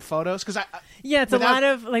same photos? Because Yeah, it's without- a lot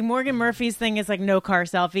of like Morgan Murphy's thing is like no car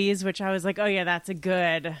selfies, which I was like, oh yeah, that's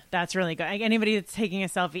really good. Like, anybody that's taking a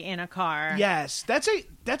selfie in a car. yes, that's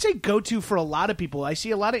a go-to for a lot of people. I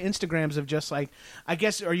see a lot of Instagrams of just like, I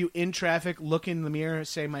guess, are you in traffic, look in the mirror,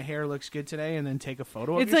 say my hair looks good today, and then take a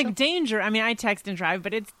photo of It's yourself? like danger. I mean, I text and drive,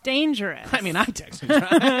 but it's dangerous. I mean, I text and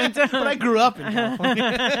drive, but I grew up in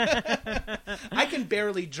California. I can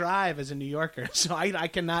barely drive as a New Yorker, so I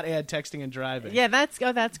cannot add texting and driving. Yeah, that's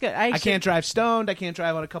good. I can't drive stoned. I can't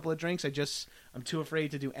drive on a couple of drinks. I'm too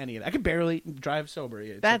afraid to do any of that. I can barely drive sober.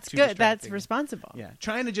 It's That's too good. That's distracting. responsible. Yeah,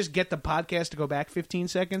 trying to just get the podcast to go back 15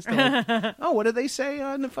 seconds. To like, oh, what did they say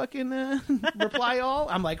on the fucking reply all?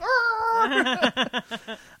 I'm like,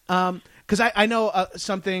 because I know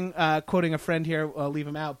something. Quoting a friend here, I'll leave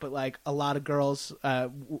him out. But like a lot of girls,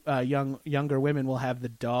 younger women will have the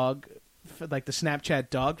dog, like the Snapchat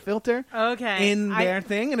dog filter, Okay. in their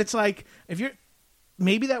thing, and it's like if you're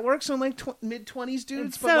maybe that works on like mid-20s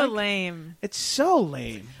dudes. It's but so like, lame. It's so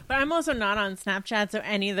lame. But I'm also not on Snapchat, so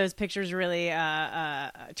any of those pictures really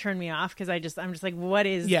turn me off because I'm just like, what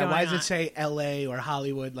is Yeah, going why does on? it say L.A. or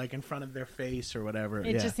Hollywood like in front of their face or whatever?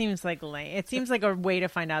 It Yeah. just seems like lame. It seems like a way to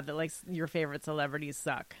find out that like your favorite celebrities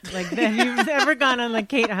suck. Like, have you ever gone on like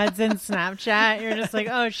Kate Hudson's Snapchat? You're just like,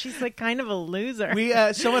 oh, she's like kind of a loser.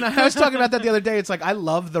 So when I was talking about that the other day, it's like I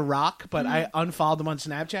love The Rock, but I unfollowed him on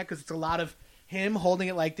Snapchat because it's a lot of him holding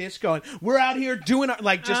it like this, going, "We're out here doing our,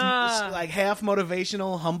 like just like half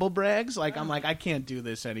motivational humble brags." Like I'm like, I can't do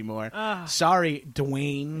this anymore. Sorry,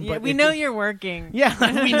 Dwayne. Yeah, but we know you're working.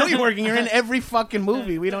 Yeah, we know you're working. You're in every fucking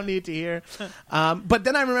movie. We don't need to hear. But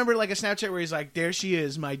then I remember like a Snapchat where he's like, "There she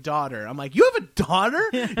is, my daughter." I'm like, "You have a daughter?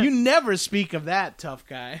 You never speak of that, tough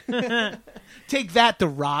guy." Take that, The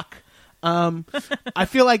Rock. I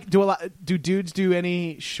feel like do dudes do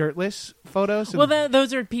any shirtless photos? Well,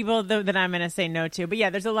 those are people that I'm going to say no to. But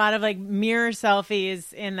yeah, there's a lot of like mirror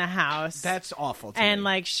selfies in the house. That's awful. To and me.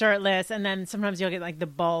 like shirtless, and then sometimes you'll get like the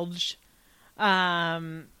bulge.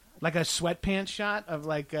 Like a sweatpants shot of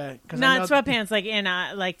like 'cause I Not know sweatpants, like in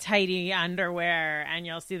like tighty underwear, and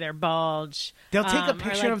you'll see their bulge. They'll take a or,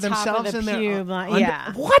 picture like, of top themselves the in their pube line. under-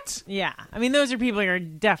 Yeah, What? yeah. I mean, those are people you're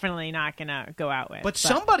definitely not gonna go out with. But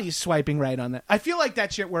somebody's swiping right on that. I feel like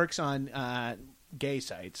that shit works on gay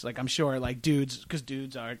sites. Like I'm sure, like dudes, because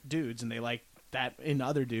dudes are dudes, and they like that in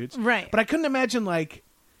other dudes. Right. But I couldn't imagine like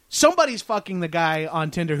somebody's fucking the guy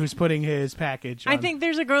on Tinder who's putting his package. I on. think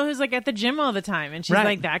there's a girl who's like at the gym all the time, and she's Right.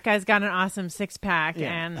 like, "That guy's got an awesome 6-pack,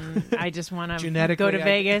 Yeah. and I just want to Genetically, go to I-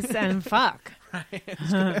 Vegas and fuck."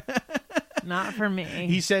 Not for me.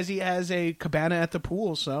 He says he has a cabana at the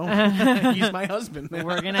pool, so he's my husband. now.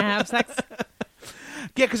 We're gonna have sex.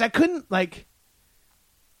 Yeah, because I couldn't like.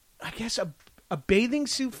 I guess a bathing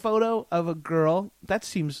suit photo of a girl that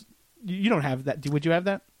seems. You don't have that. Would you have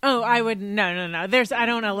that? Oh, I would no. I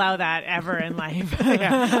don't allow that ever in life.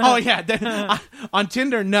 Oh yeah, on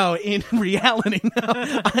Tinder, no. In reality, no.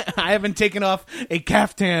 I haven't taken off a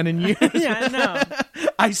caftan in years. Yeah, no.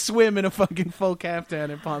 I swim in a fucking full caftan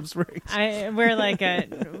in Palm Springs. I wear like a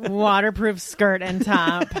waterproof skirt and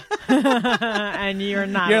top, and you're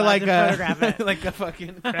not. You're allowed like to photograph it. like a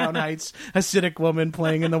fucking Crown Heights Hasidic woman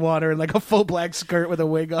playing in the water in like a full black skirt with a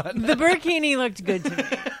wig on. The burkini looked good to me.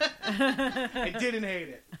 I didn't hate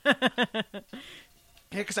it.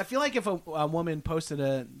 Yeah, because I feel like if a woman posted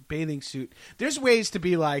a bathing suit, there's ways to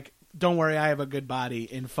be like, "Don't worry, I have a good body"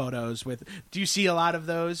 in photos. Do you see a lot of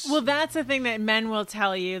those? Well, that's the thing that men will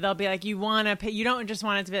tell you. They'll be like, you don't just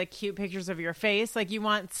want it to be like cute pictures of your face. Like you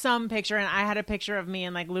want some picture. And I had a picture of me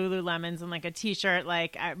in like Lululemons and like a t-shirt,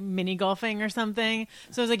 like mini golfing or something.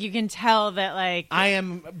 So it's like, you can tell that like, I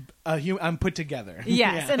am I'm put together.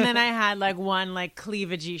 yes. Yeah. And then I had like one like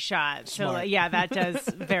cleavagey shot. So Smart. like, yeah, that does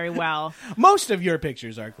very well. Most of your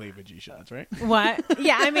pictures are cleavagey shots, right? What?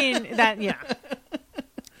 Yeah. I mean that, yeah.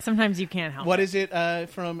 Sometimes you can't help What it. is it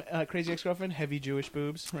from Crazy Ex-Girlfriend? Heavy Jewish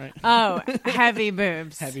boobs, right? Oh, heavy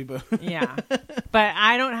boobs. Heavy boobs. Yeah. But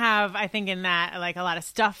I don't have, I think in that, like a lot of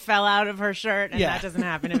stuff fell out of her shirt, and Yeah. that doesn't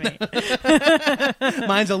happen to me.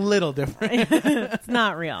 Mine's a little different. It's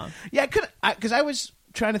not real. Yeah, because I was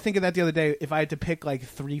trying to think of that the other day. If I had to pick like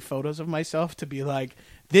 3 photos of myself to be like,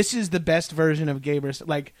 this is the best version of Gabrus,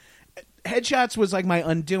 like headshots was like my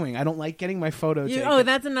undoing. I don't like getting my photo taken. Oh,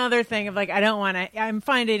 that's another thing of like, I don't want to, I'm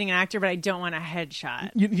fine dating an actor, but I don't want a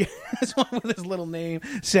headshot. Yeah, this one with his little name,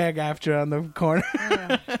 SAG-AFTRA on the corner.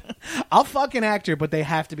 I'll fuck an actor, but they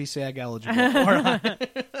have to be SAG eligible.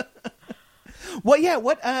 Well, yeah.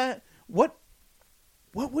 What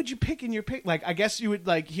would you pick in your pick? Like, I guess you would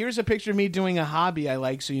like. Here's a picture of me doing a hobby I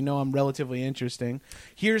like, so you know I'm relatively interesting.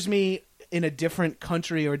 Here's me in a different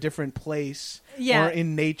country or a different place. Yeah. Or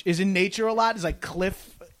in nature. Is in nature a lot? Is like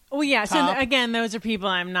cliff. Well, yeah. So Top. again, those are people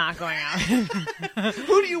I'm not going out.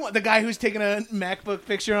 Who do you want? The guy who's taking a MacBook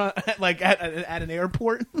picture on, like at an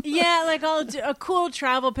airport? Yeah, like I'll do a cool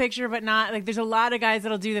travel picture, but not like there's a lot of guys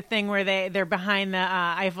that'll do the thing where they're behind the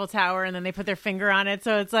Eiffel Tower and then they put their finger on it,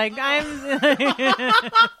 so it's like I'm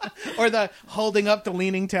Or the holding up the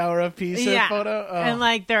Leaning Tower of Pisa photo? Oh. and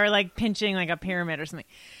like they're like pinching like a pyramid or something.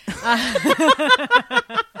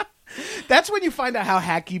 That's when you find out how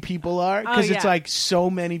hacky people are, because it's yeah. like so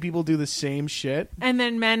many people do the same shit. And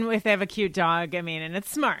then men, if they have a cute dog, I mean, and it's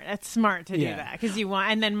smart. It's smart to do Yeah. that because you want.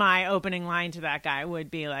 And then my opening line to that guy would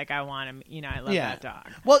be like, "I want him. You know, I love that dog."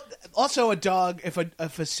 Well, also a dog. If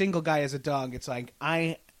a single guy has a dog, it's like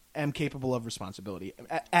I am capable of responsibility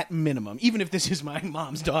at minimum. Even if this is my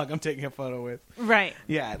mom's dog, I'm taking a photo with. Right.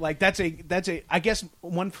 Yeah, like that's a. I guess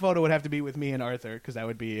one photo would have to be with me and Arthur because that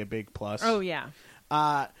would be a big plus. Oh yeah.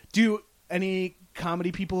 Do any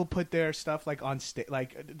comedy people put their stuff like on stage?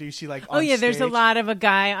 Like, do you see like? Oh on yeah, there's a stage? lot of a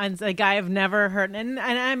guy I've never heard, and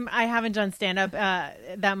I haven't done stand up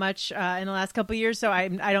that much in the last couple of years, so I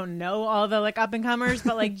don't know all the like up and comers,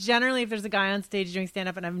 but like generally, if there's a guy on stage doing stand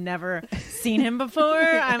up and I've never seen him before,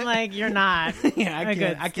 I'm like, you're not. Yeah, I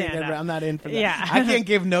can't. stand-up. I'm not in for that. Yeah. I can't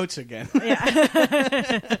give notes again.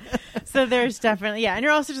 Yeah. So there's definitely and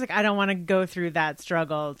you're also just like, I don't want to go through that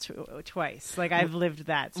struggle twice. Like I've lived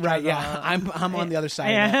that struggle. Right, yeah. I'm on the other side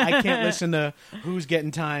Yeah. of that. I can't listen to who's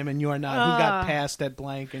getting time and you're not, who got passed at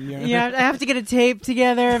blank and you're Yeah, I have to get a tape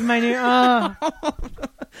together of my new. Oh,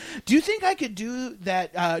 Do you think I could do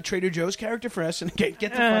that Trader Joe's character for us and get the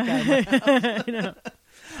fuck out of my house?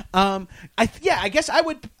 I know. I guess I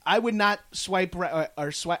would not swipe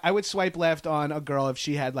I would swipe left on a girl if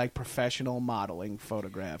she had like professional modeling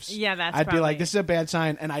photographs. Yeah, that's I'd be like, probably- this is a bad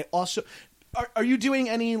sign. And I also are you doing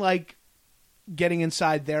any like getting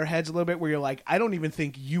inside their heads a little bit where you're like, I don't even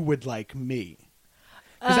think you would like me.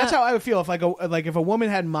 Because that's how I would feel if if a woman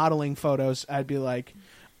had modeling photos, I'd be like,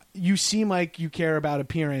 you seem like you care about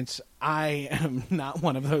appearance. I am not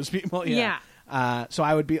one of those people. Yeah. So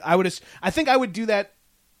I think I would do that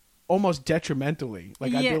almost detrimentally.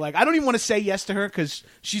 Like I'd be like, I don't even want to say yes to her because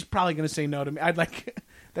she's probably going to say no to me. I'd like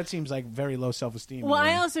that seems like very low self-esteem. Well,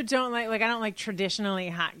 I also don't like I don't like traditionally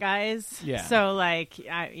hot guys. Yeah. So like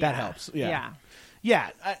that helps. Yeah. Yeah.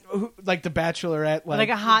 Yeah, like the Bachelorette, Like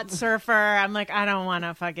a hot surfer. I'm like, I don't want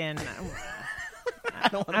to fucking. I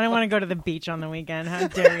don't want to go to the beach on the weekend. How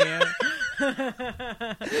dare you?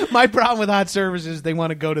 My problem with hot surfers is they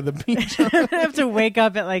want to go to the beach. I have to wake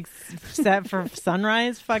up at like set for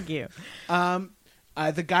sunrise. Fuck you.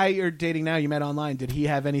 The guy you're dating now, you met online, did he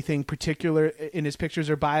have anything particular in his pictures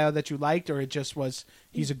or bio that you liked, or it just was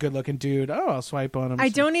he's a good-looking dude? Oh, I'll swipe on him. I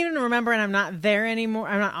don't even remember, and I'm not there anymore.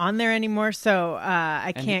 I'm not on there anymore, so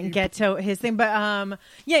I can't get to his thing. But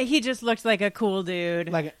yeah, he just looked like a cool dude.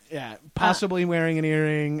 Like, possibly wearing an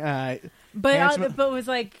earring. But was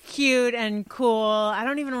like cute and cool. I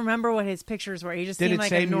don't even remember what his pictures were. He just Did seemed it like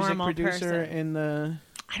say a normal music producer person. in the?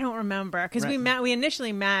 I don't remember because we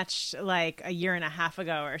initially matched like a year and a half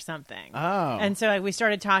ago or something. Oh, and so like we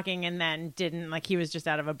started talking and then didn't like he was just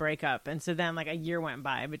out of a breakup, and so then like a year went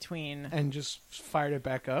by between and just fired it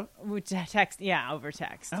back up. Text, over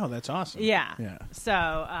text. Oh, that's awesome. Yeah. Yeah.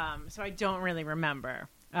 So so I don't really remember.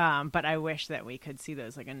 But I wish that we could see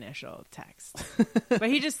those like initial texts. But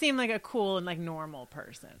he just seemed like a cool and like normal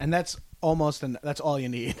person. And that's that's all you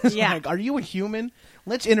need. Yeah. Like, are you a human?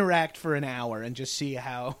 Let's interact for an hour and just see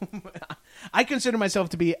how. I consider myself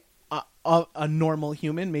to be a normal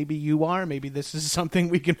human. Maybe you are. Maybe this is something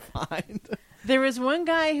we can find. There was one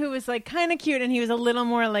guy who was like kind of cute, and he was a little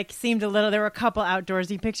more like seemed a little. There were a couple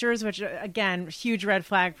outdoorsy pictures, which again, huge red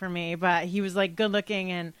flag for me. But he was like good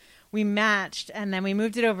looking, and we matched, and then we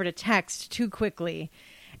moved it over to text too quickly.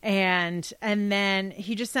 And then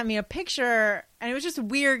he just sent me a picture, and it was just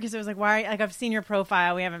weird because it was like, why? Like, I've seen your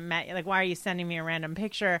profile, we haven't met. Like, why are you sending me a random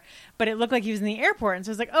picture? But it looked like he was in the airport, and so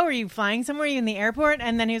I was like, oh, are you flying somewhere? Are you in the airport?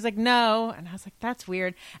 And then he was like, no, and I was like, that's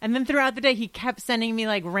weird. And then throughout the day, he kept sending me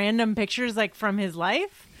like random pictures, like from his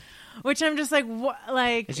life. Which I'm just like, what?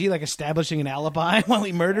 Like, is he like establishing an alibi while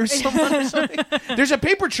he murders someone or something? There's a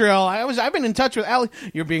paper trail. I've been in touch with Ali.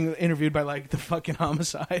 You're being interviewed by like the fucking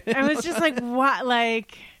homicide. I was just like, what?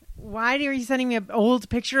 Like, why are you sending me an old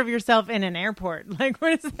picture of yourself in an airport? Like,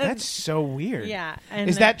 what is that? That's so weird. Yeah.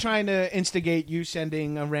 Is that trying to instigate you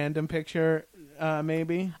sending a random picture?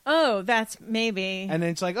 Maybe. Oh, that's maybe. And then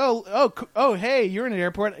it's like, oh, hey, you're in an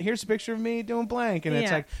airport. Here's a picture of me doing blank, and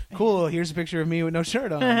it's like, cool. Here's a picture of me with no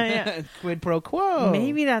shirt on. Quid pro quo.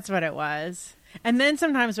 Maybe that's what it was. And then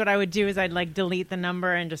sometimes what I would do is I'd like delete the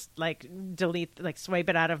number and just like swipe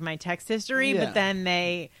it out of my text history. Yeah. But then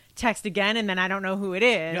they text again, and then I don't know who it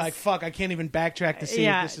is. You're like, fuck, I can't even backtrack to see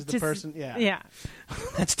if this is the person. Yeah. Yeah.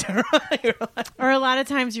 That's terrible. Or a lot of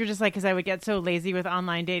times you're just like, because I would get so lazy with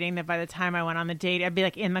online dating that by the time I went on the date, I'd be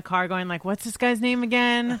like in the car going like, what's this guy's name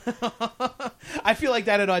again? I feel like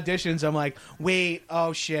that at auditions. I'm like, wait,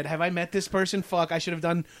 oh shit, have I met this person? Fuck, I should have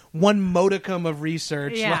done one modicum of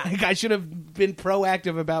research. Yeah. Like, I should have been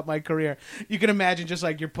proactive about my career. You can imagine just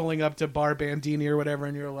like you're pulling up to Bar Bandini or whatever,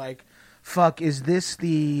 and you're like, fuck, is this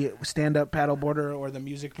the stand-up paddleboarder or the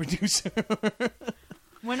music producer?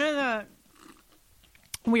 One of the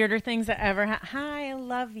weirder things that ever Hi, I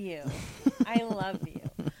love you. I love you.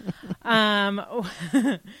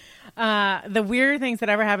 The weirder things that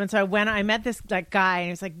ever happened. So I met this like guy, and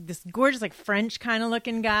he was like this gorgeous, like French kind of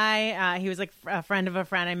looking guy. He was like a friend of a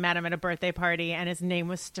friend. I met him at a birthday party, and his name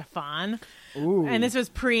was Stefan. Ooh. And this was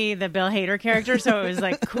pre the Bill Hader character, so it was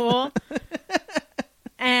like cool.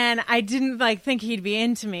 And I didn't like think he'd be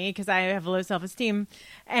into me because I have low self-esteem.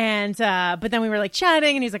 And but then we were like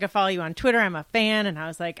chatting, and he's like, I follow you on Twitter. I'm a fan. And I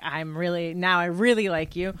was like, I really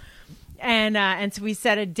like you. And so we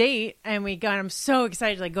set a date, and we go, and I'm so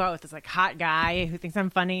excited to like go out with this like hot guy who thinks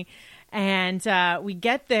I'm funny. And we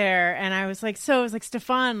get there, and I was like,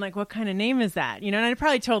 Stefan, like, what kind of name is that? You know, and I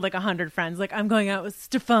probably told like 100 friends, like, I'm going out with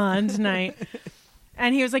Stefan tonight.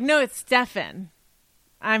 And he was like, no, it's Stefan.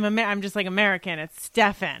 I'm just like American. It's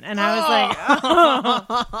Stefan. And I was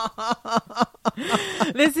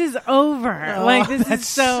like, this is over. Like, this is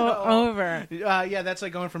so over. Yeah, that's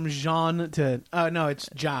like going from Jean to, no, it's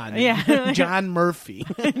John. Yeah. John Murphy.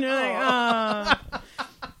 And you're like, oh.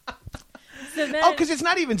 So then, because it's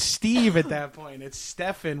not even Steve at that point. It's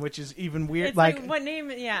Stefan, which is even weird. It's like what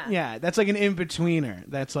name? Yeah. Yeah, that's like an in-betweener.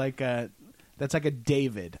 That's like a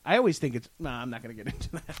David. I always think it's... No, I'm not going to get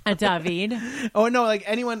into that. A David? Oh, no, like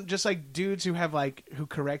anyone, just like dudes who have like, who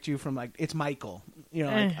correct you from like, it's Michael. You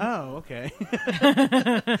know, like, oh, okay.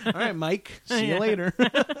 All right, Mike, see you later.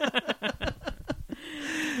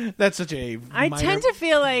 That's such a I tend to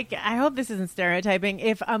feel like, I hope this isn't stereotyping,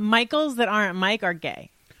 if Michaels that aren't Mike are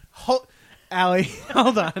gay. Allie,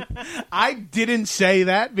 hold on. I didn't say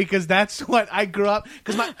that because that's what I grew up...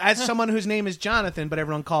 Because as someone whose name is Jonathan, but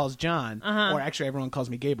everyone calls John, or actually everyone calls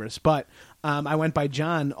me Gabrus, but I went by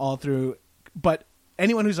John all through... But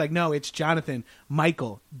anyone who's like, no, it's Jonathan,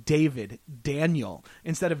 Michael, David, Daniel,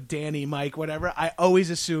 instead of Danny, Mike, whatever, I always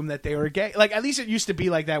assume that they were gay. Like, at least it used to be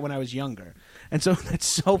like that when I was younger. And so that's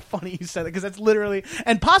so funny you said it, because that's literally,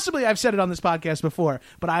 and possibly I've said it on this podcast before,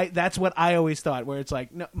 but that's what I always thought, where it's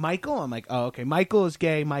like, no, Michael? I'm like, oh, okay, Michael is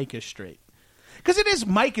gay, Mike is straight. Because it is,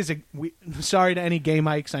 Mike is sorry to any gay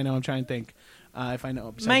Mikes, I know, I'm trying to think. If I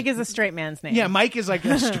know. Mike is a straight man's name. Yeah, Mike is like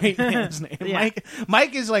a straight man's name. Yeah.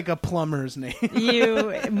 Mike is like a plumber's name.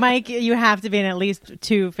 Mike, you have to be in at least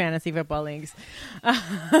 2 fantasy football leagues.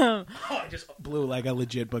 I just blew like a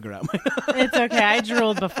legit booger out my nose. It's okay. I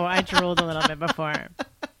drooled a little bit before.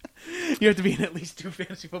 You have to be in at least 2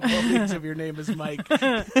 fantasy football leagues if your name is Mike.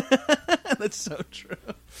 That's so true.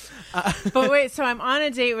 But wait, so I'm on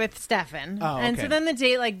a date with Stefan. Oh, okay. And so then the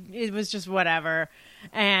date, like, it was just whatever.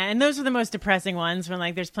 And those are the most depressing ones when,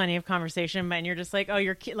 like, there's plenty of conversation, but you're just like, oh,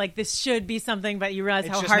 like, this should be something, but you realize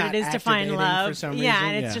It's how just hard not it is to find activating love. for some yeah,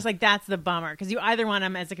 reason. and it's just like, that's the bummer. Because you either want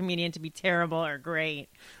them as a comedian to be terrible or great.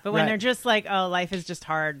 But when Right. they're just like, oh, life is just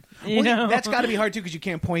hard. You Well, know? that's got to be hard, too, because you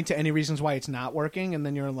can't point to any reasons why it's not working. And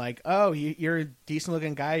then you're like, oh, you're a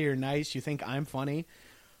decent-looking guy. You're nice. You think I'm funny.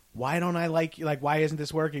 Why don't I like you? Like, why isn't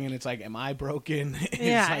this working? And it's like, am I broken?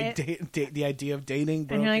 Yeah, the idea of dating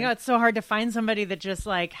broken. And you're like, oh, it's so hard to find somebody that just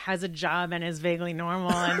like has a job and is vaguely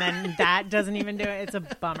normal, and then that doesn't even do it. It's a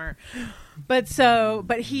bummer. But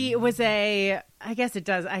he was I guess it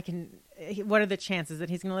does. What are the chances that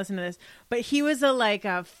he's going to listen to this? But he was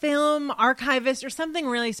a film archivist or something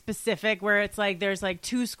really specific, where it's like there's like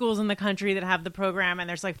 2 schools in the country that have the program, and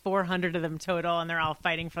there's like 400 of them total, and they're all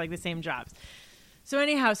fighting for like the same jobs. So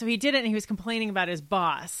anyhow, he did it, and he was complaining about his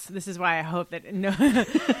boss. This is why I hope that no,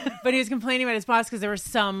 but he was complaining about his boss because there was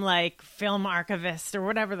some like film archivist or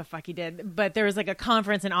whatever the fuck he did. But there was like a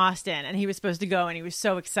conference in Austin, and he was supposed to go, and he was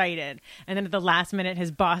so excited. And then at the last minute,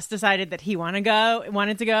 his boss decided that he wanted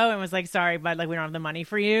to go, and was like, "Sorry, bud, like we don't have the money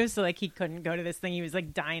for you." So like he couldn't go to this thing he was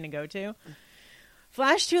like dying to go to.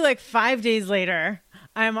 Flash to like 5 days later,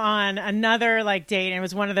 I'm on another like date, and it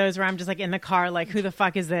was one of those where I'm just like in the car, like, who the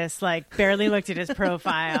fuck is this? Like, barely looked at his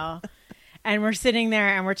profile. And we're sitting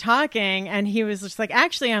there and we're talking, and he was just like,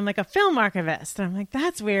 actually, I'm like a film archivist. And I'm like,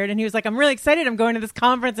 that's weird. And he was like, I'm really excited. I'm going to this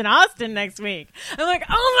conference in Austin next week. I'm like, oh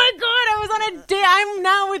my God, I was on a date. I'm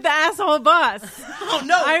now with the asshole boss. Oh,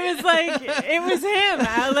 no. I was like, it was him.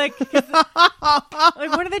 I like,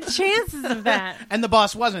 what are the chances of that? And the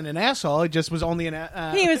boss wasn't an asshole. It just was only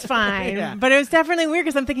an... He was fine. Yeah. But it was definitely weird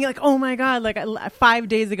because I'm thinking like, oh my God, like 5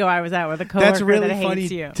 days ago I was out with a coworker That's really that funny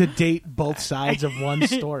hates you. to date both sides of one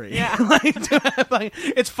story. Yeah.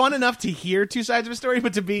 It's fun enough to hear 2 sides of a story,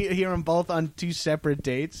 but to hear them both on 2 separate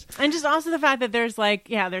dates. And just also the fact that there's like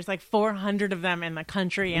 400 of them in the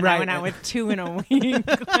country, and I went out with 2 in a week.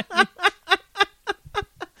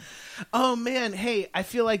 Oh man, hey, I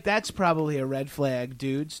feel like that's probably a red flag,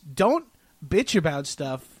 dudes. Don't bitch about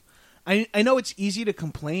stuff. I know it's easy to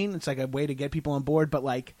complain. It's like a way to get people on board, but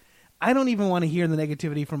like, I don't even want to hear the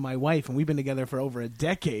negativity from my wife, and we've been together for over a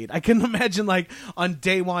decade. I couldn't imagine like on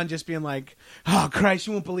day one just being like, oh Christ,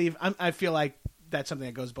 you won't believe. I feel like that's something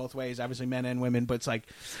that goes both ways, obviously men and women, but it's like,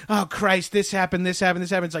 oh Christ, this happened. It's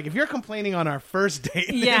like, if you're complaining on our first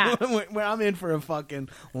date, Yeah. where I'm in for a fucking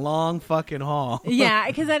long fucking haul. Yeah,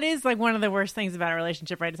 because that is like one of the worst things about a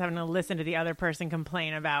relationship, right? Is having to listen to the other person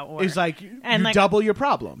complain about work. It's like, And, you like- double your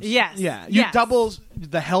problems. Yes. Yeah. You Yes. double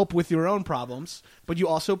the help with your own problems, but you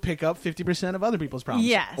also pick up 50% of other people's problems.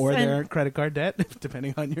 Yes, Or and- their credit card debt,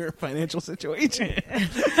 depending on your financial situation.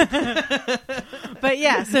 But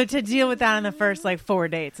yeah, so to deal with that on the first like 4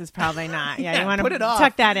 dates is probably not. Yeah, you want put to it off.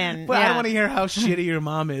 tuck that in. But I yeah. don't want to hear how shitty your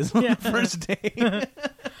mom is on the first date.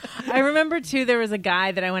 I remember too, there was a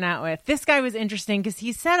guy that I went out with. This guy was interesting because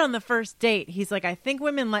he said on the first date, he's like, I think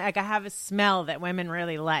women like I have a smell that women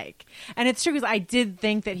really like. And it's true because I did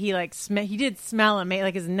think that he like he did smell amazing.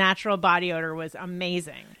 Like his natural body odor was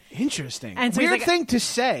amazing. Interesting. And so he's Weird like- thing to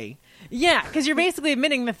say. Yeah, because you're basically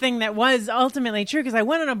admitting the thing that was ultimately true. Because I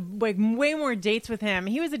went on like way more dates with him.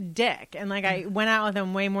 He was a dick, and like I went out with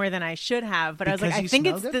him way more than I should have. But I was like, Because I he think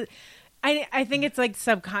it's smelled the. I think it's like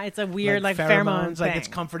it's a weird like pheromone like thing. it's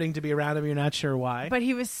comforting to be around him. You're not sure why. But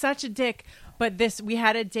he was such a dick. But we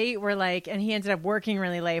had a date where like, and he ended up working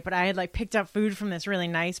really late, but I had like picked up food from this really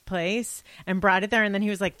nice place and brought it there. And then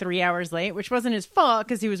he was like 3 hours late, which wasn't his fault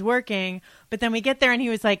because he was working. But then we get there and he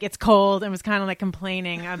was like, it's cold, and was kind of like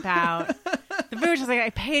complaining about the food. Just like,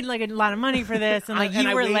 I paid like a lot of money for this, and like and you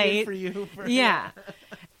I were waited late. for you. Yeah.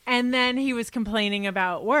 And then he was complaining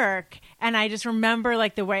about work. And I just remember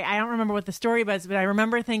like the way, I don't remember what the story was, but I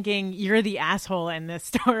remember thinking, you're the asshole in this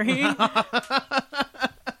story.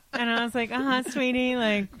 And I was like, sweetie,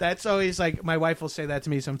 like, That's always like, my wife will say that to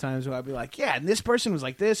me sometimes where I'll be like, yeah, and this person was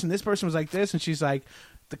like this, and this person was like this. And she's like,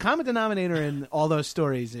 the common denominator in all those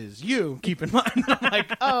stories is you, keep in mind. I'm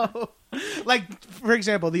like, oh. Like, for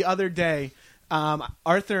example, the other day,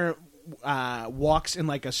 Arthur walks in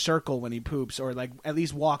like a circle when he poops, or like at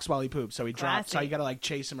least walks while he poops. So he drops. So Classy. you got to like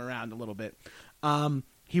chase him around a little bit.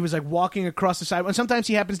 He was like walking across the sidewalk. And sometimes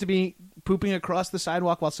he happens to be pooping across the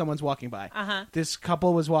sidewalk while someone's walking by. Uh-huh. This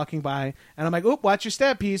couple was walking by, and I'm like, "Oop, watch your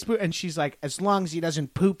step, he's poop." And she's like, "As long as he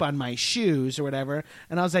doesn't poop on my shoes or whatever."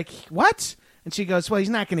 And I was like, "What?" And she goes, "Well, he's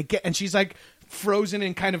not going to get." And she's like, frozen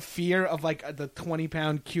in kind of fear of like the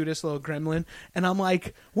 20-pound cutest little gremlin. And I'm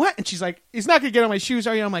like, "What?" And she's like, "He's not going to get on my shoes,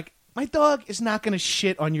 are you?" And I'm like, "My dog is not going to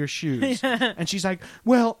shit on your shoes." And she's like,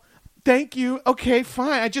 "Well, thank you. Okay,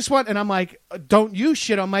 fine. I just want," and I'm like, "Don't you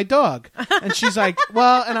shit on my dog." And she's like,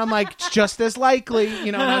 "Well," and I'm like, "Just as likely,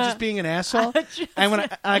 you know, not just being an asshole." And when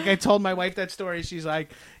I told my wife that story, she's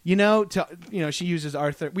like, she uses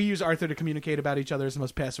Arthur. We use Arthur to communicate about each other. It's the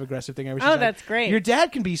most passive aggressive thing ever. She's Oh, like, that's great. "Your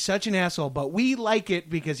dad can be such an asshole, but we like it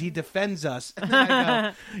because he defends us." And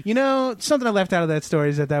I go, something I left out of that story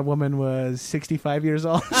is that woman was 65 years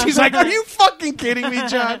old. She's like, "Are you fucking kidding me,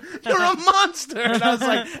 John? You're a monster." And I was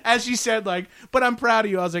like, as she said, like, "But I'm proud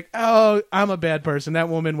of you." I was like, "Oh, I'm a bad person." That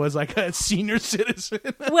woman was like a senior citizen.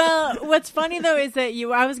 Well, what's funny though is that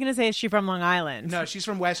I was going to say, is she from Long Island? No, she's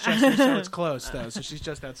from Westchester, so it's close though. So she's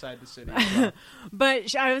just outside the city. So.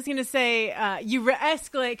 But I was going to say, you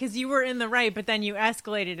escalate because you were in the right, but then you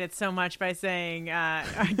escalated it so much by saying,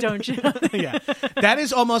 "Don't you?" Yeah, that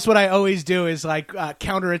is almost what I always do. Is like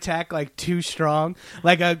counterattack, like too strong.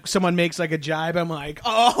 Like someone makes like a jibe, I'm like,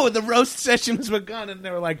 "Oh, the roast session has begun," and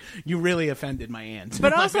they were like, "You really offended my aunt."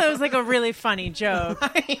 But also, it was like a really funny joke.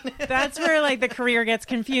 That's where like the career gets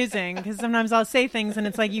confusing because sometimes I'll say things and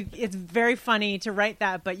it's like it's very funny to write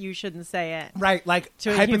that, but you shouldn't say it. Right, like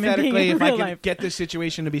To a human being hypothetically, in if I real could life. get this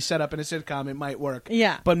situation to be set up in a sitcom, it might work.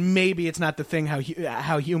 Yeah. But maybe it's not the thing how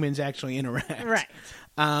humans actually interact. Right.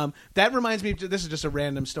 That reminds me, this is just a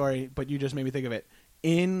random story, but you just made me think of it.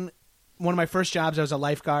 In one of my first jobs, I was a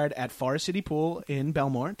lifeguard at Forest City Pool in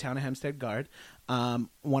Belmore, town of Hempstead Guard.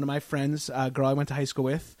 One of my friends, a girl I went to high school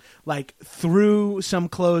with, like threw some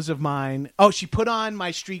clothes of mine. Oh, she put on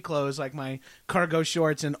my street clothes, like my cargo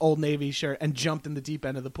shorts and Old Navy shirt, and jumped in the deep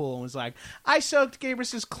end of the pool and was like, "I soaked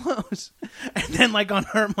Gabrus's clothes." And then like on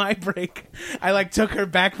my break, I like took her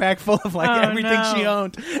backpack full of like everything she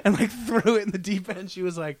owned and like threw it in the deep end. She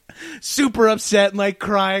was like super upset and like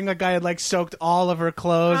crying, like I had like soaked all of her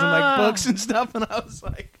clothes and like books and stuff. And I was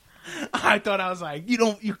like,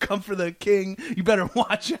 you come for the king, you better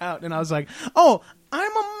watch out. And I was like, "Oh,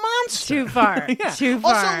 I'm a monster." Too far. Yeah. Too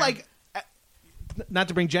far. Also, like, not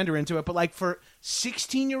to bring gender into it, but like for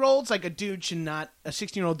 16-year-olds, like a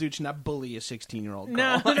 16-year-old dude should not bully a 16-year-old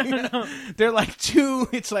girl. No. They're like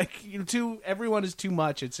it's like everyone is too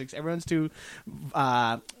much at 6. Everyone's too,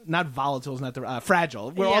 not volatile, is not the,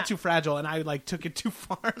 fragile. We're all too fragile. And I like took it too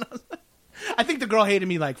far. And I was like, I think the girl hated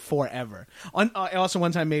me like forever. I also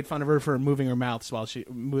one time made fun of her for moving her mouth while she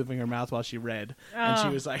read, and she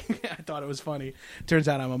was like, "I thought it was funny." Turns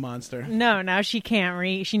out I'm a monster. No, now she can't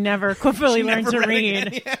read. She never fully learned to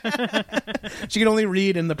read. She can only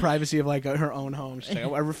read in the privacy of like her own home. She's like,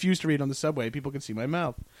 I refuse to read on the subway. People can see my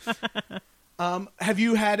mouth. Have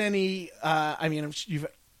you had any? You've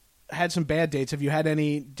had some bad dates. Have you had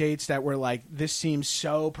any dates that were like, this seems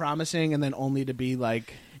so promising, and then only to be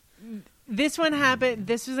like? This one happened.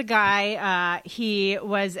 This was a guy. He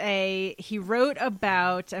wrote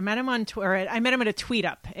about. I met him on Twitter. I met him at a tweet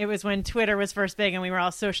up. It was when Twitter was first big, and we were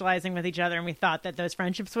all socializing with each other, and we thought that those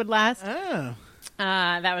friendships would last. Oh.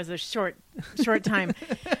 That was a short time.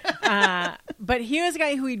 But he was a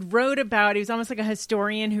guy who he wrote about. He was almost like a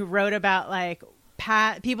historian who wrote about like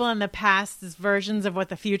people in the past's versions of what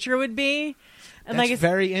the future would be. And That's like,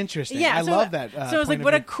 very interesting. Yeah, I love that. So it was like,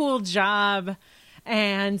 what a cool job.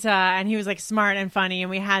 And he was like smart and funny,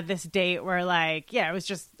 and we had this date where like, yeah, it was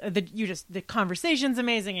just the conversation's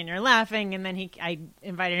amazing and you're laughing, and then I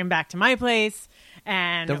invited him back to my place,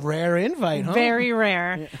 and the rare invite, huh? Very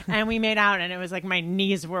rare. Yeah. And we made out, and it was like my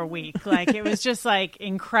knees were weak, like it was just like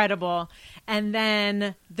incredible. And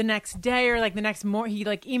then the next day or like the next morning, he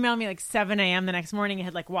like emailed me like 7 a.m. the next morning. He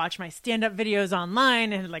had like watched my stand-up videos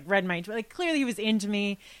online and had like read my like clearly he was into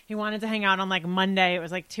me. He wanted to hang out on like Monday. It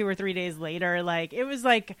was like 2 or 3 days later. Like it was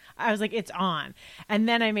like I was like, it's on. And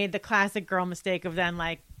then I made the classic girl mistake of then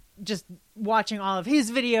like just watching all of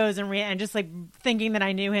his videos and just like thinking that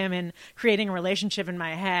I knew him and creating a relationship in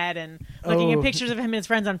my head and looking at pictures of him and his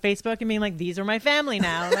friends on Facebook and being like, these are my family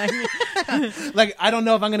now. Like, like I don't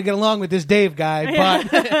know if I'm going to get along with this Dave guy, but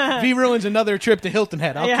if he ruins another trip to Hilton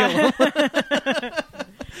Head, I'll kill him.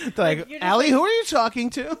 Like, Allie, who are you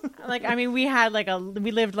talking to? Like, I mean, we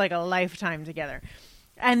lived like a lifetime together.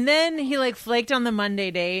 And then he like flaked on the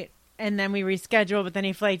Monday date. And then we rescheduled, but then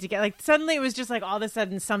he flaked again. Like suddenly it was just like all of a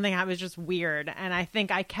sudden something was just weird. And I think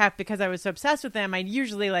I kept, because I was so obsessed with him, I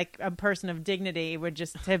usually like a person of dignity would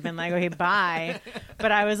just have been like, okay, bye.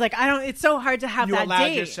 But I was like, it's so hard to have that date. You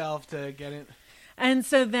allowed yourself to get it. And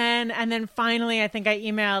so then finally, I think I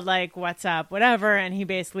emailed like, what's up, whatever. And he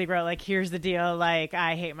basically wrote like, here's the deal. Like,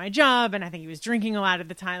 I hate my job. And I think he was drinking a lot at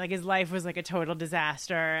the time. Like his life was like a total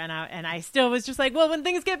disaster. And I still was just like, well, when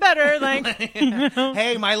things get better, like, you know?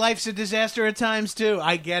 Hey, my life's a disaster at times too.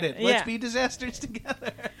 I get it. Let's be disasters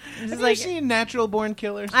together. Have you seen Natural Born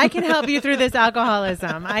Killers? I can help you through this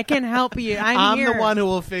alcoholism. I can help you. I'm here. The one who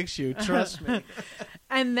will fix you. Trust me.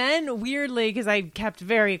 And then weirdly, because I kept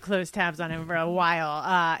very close tabs on him for a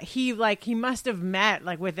while, he must have met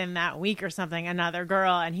like within that week or something another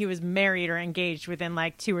girl, and he was married or engaged within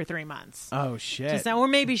like 2 or 3 months. Oh shit! Or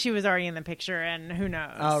maybe she was already in the picture, and who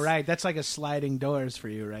knows? Oh right, that's like a sliding doors for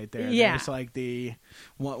you right there. Yeah, it's like the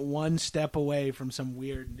one step away from some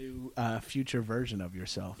weird new future version of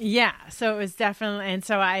yourself. Yeah, so it was definitely, and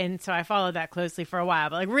so I followed that closely for a while,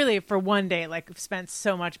 but like really for one day, like spent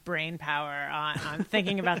so much brain power on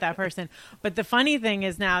thinking about that person. But the funny thing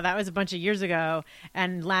is now that was a bunch of years ago,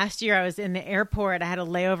 and last year I was in the airport. I had a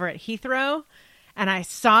layover at Heathrow, and I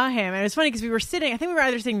saw him, and it was funny because we were sitting, I think we were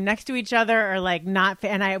either sitting next to each other or like not,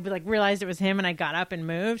 and I like realized it was him, and I got up and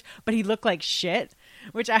moved, but he looked like shit,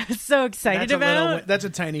 which I was so excited about. That's a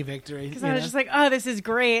tiny victory. Because I was just like, oh, this is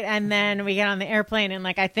great. And then we get on the airplane, and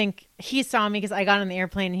like I think he saw me because I got on the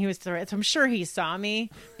airplane and he was through it, so I'm sure he saw me,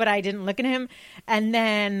 but I didn't look at him.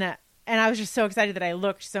 And I was just so excited that I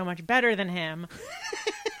looked so much better than him.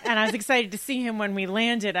 And I was excited to see him when we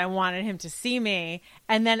landed. I wanted him to see me.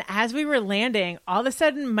 And then as we were landing, all of a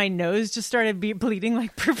sudden my nose just started bleeding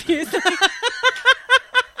like profusely.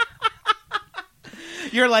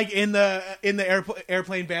 You're like in the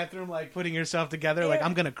airplane bathroom, like putting yourself together, like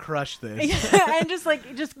I'm gonna crush this. Yeah, and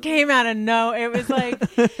just came out of no. It was like,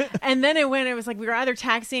 and then it was like we were either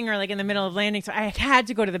taxiing or like in the middle of landing, so I had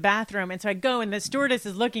to go to the bathroom, and so I go, and the stewardess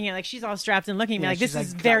is looking at, like, she's all strapped and looking at me like, this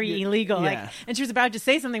is very illegal, like, and she was about to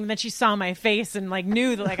say something, but then she saw my face and like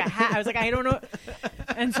knew that like I was like, I don't know,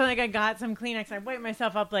 and so like I got some Kleenex, I wiped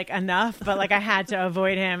myself up like enough, but like I had to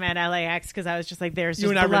avoid him at LAX because I was just like, there's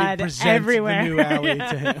just blood everywhere. The new alley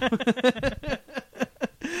to him.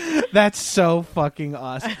 That's so fucking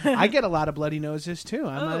awesome. I get a lot of bloody noses too.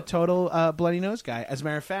 I'm a total bloody nose guy. As a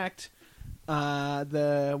matter of fact,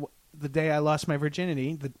 the day I lost my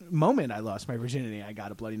virginity, the moment I lost my virginity, I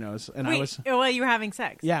got a bloody nose, and I was while you were having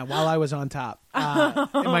sex. Yeah, while I was on top, and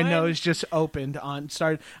my nose just opened on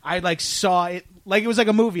started. I like saw it Like it was like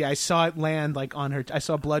a movie. I saw it land like on her. I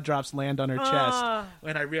saw blood drops land on her chest,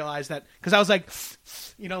 and I realized that because I was like,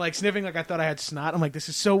 like sniffing, like I thought I had snot. I'm like, this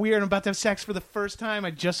is so weird. I'm about to have sex for the first time.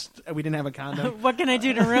 We didn't have a condom. What can I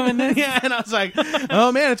do to ruin this? Yeah, and I was like,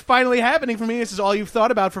 oh man, it's finally happening for me. This is all you've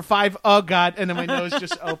thought about for 5. Oh god, and then my nose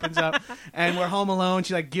just opens up, and we're home alone.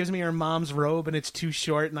 She like gives me her mom's robe, and it's too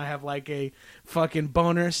short, and I have like a fucking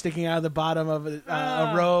boner sticking out of the bottom of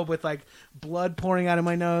a robe with like blood pouring out of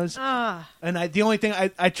my nose. And the only thing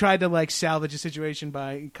I tried to like salvage a situation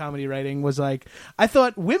by comedy writing was like, I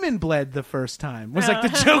thought women bled the first time. Was like the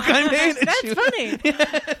joke I made. That's funny.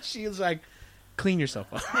 Yeah, she was like, clean yourself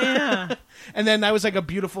up. Yeah. And then that was like a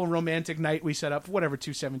beautiful romantic night we set up. Whatever 2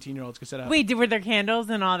 17-year-olds could set up. Wait, were there candles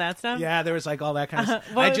and all that stuff? Yeah, there was like all that kind of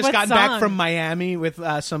stuff. What- I just what gotten song? back from Miami with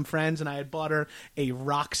some friends, and I had bought her a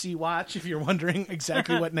Roxy watch, if you're wondering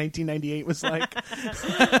exactly what 1998 was like.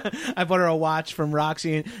 I bought her a watch from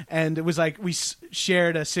Roxy, and it was like we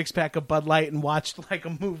shared a 6-pack of Bud Light and watched like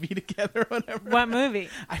a movie together or whatever. What movie?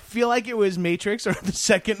 I feel like it was Matrix or the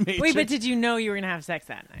second Matrix. Wait, but did you know you were going to have sex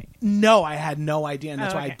that night? No, I had no idea, and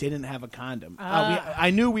that's why I okay. didn't have a condom.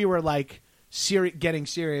 I knew we were like getting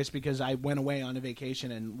serious because I went away on a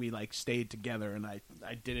vacation and we like stayed together, and I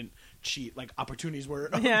didn't cheat. Like opportunities were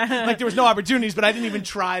like there was no opportunities, but I didn't even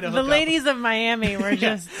try to. The ladies of Miami were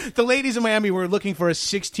just The ladies in Miami were looking for a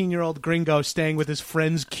 16-year-old gringo staying with his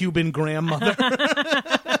friend's Cuban grandmother.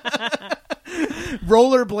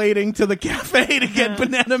 Rollerblading to the cafe to get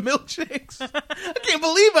banana milkshakes. I can't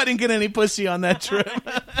believe I didn't get any pussy on that trip.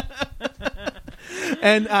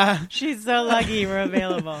 And she's so lucky you were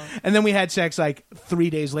available. and then we had sex like 3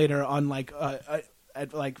 days later on like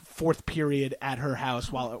at like fourth period at her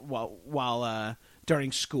house while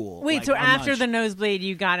during school. Wait, like, so on after lunch. the nosebleed,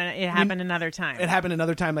 it happened another time. It happened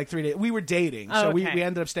another time, like 3 days. We were dating, so Oh, we okay.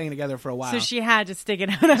 ended up staying together for a while. So she had to stick it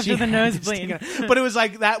out after She the had to stick nosebleed. it out. But it was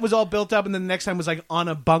like that was all built up, and then the next time was like on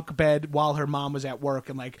a bunk bed while her mom was at work,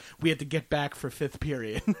 and like we had to get back for fifth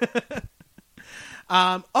period.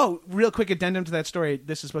 Real quick addendum to that story.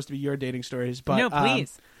 This is supposed to be your dating stories, but No,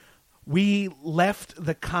 please. we left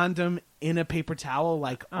the condom in a paper towel,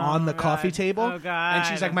 like on the coffee God. table. Oh, God. And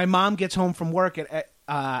she's like, my mom gets home from work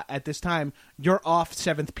at this time. You're off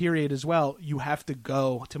seventh period as well. You have to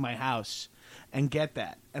go to my house and get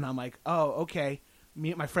that. And I'm like, oh, okay.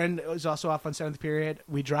 My friend was also off on seventh period.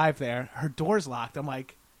 We drive there. Her door's locked. I'm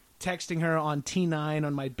like texting her on T9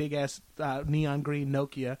 on my big ass neon green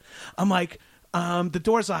Nokia. I'm like, the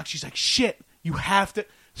door's locked. She's like, shit, you have to.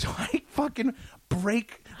 So I fucking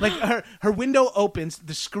break, like her window opens,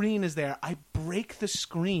 the screen is there. I break the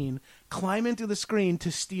screen, climb into the screen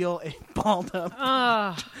to steal a balled up,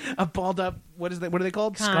 what are they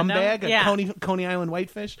called? Condom? Scumbag? Yeah. A Coney Island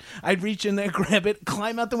whitefish. I'd reach in there, grab it,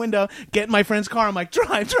 climb out the window, get in my friend's car. I'm like,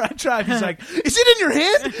 drive. He's like, is it in your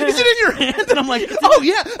hand? Is it in your hand? And I'm like, oh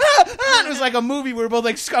yeah. And it was like a movie. We were both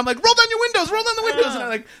like, I'm like, roll down your windows, roll down the windows. And I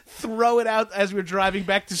like throw it out as we were driving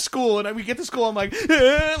back to school. And we get to school, I'm like,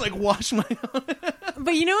 like wash my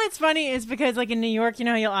But you know what's funny is because like in New York, you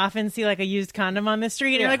know, you'll often see like a used condom on the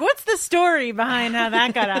street. And you're like, what's the story behind how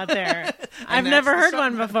that got out there? I've never heard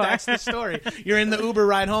one before. That's the story. You're in the Uber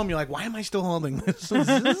ride home. You're like, why am I still holding this?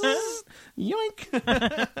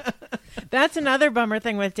 Yoink. That's another bummer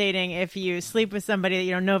thing with dating. If you sleep with somebody that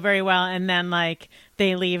you don't know very well and then like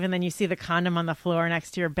they leave and then you see the condom on the floor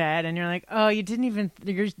next to your bed and you're like, oh, you didn't even,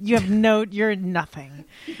 you're nothing.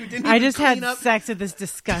 I just had sex with this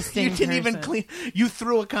disgusting You didn't even person. clean. You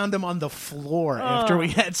threw a condom on the floor after we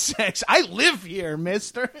had sex. I live here,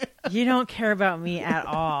 mister. You don't care about me at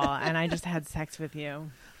all. And I just had sex with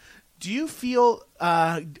you. Do you feel,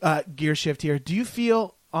 gear shift here, do you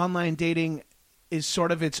feel online dating is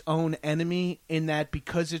sort of its own enemy in that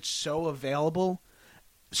because it's so available,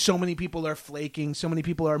 so many people are flaking, so many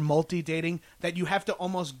people are multi-dating, that you have to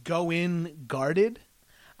almost go in guarded?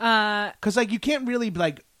 Because like you can't really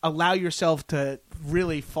like allow yourself to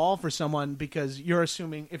really fall for someone because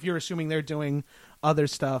if you're assuming they're doing other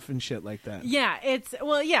stuff and shit like that. Yeah,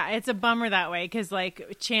 it's a bummer that way because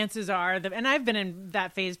like chances are and I've been in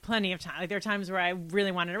that phase plenty of times. Like there are times where I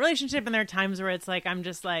really wanted a relationship and there are times where it's like I'm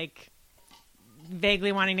just like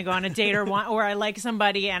vaguely wanting to go on a date or I like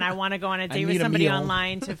somebody and I want to go on a date with somebody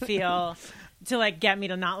online to feel to like get me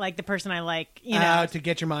to not like the person I like, you know, to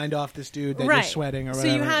get your mind off this dude that right. you're sweating or whatever.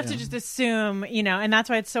 So you have to just assume, you know, and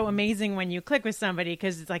that's why it's so amazing when you click with somebody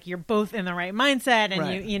because it's like you're both in the right mindset and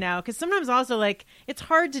right. you know, because sometimes also like it's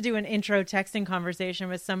hard to do an intro texting conversation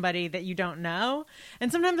with somebody that you don't know,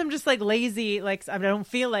 and sometimes I'm just like lazy, like I don't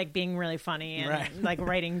feel like being really funny and right. like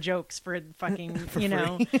writing jokes for fucking for you free.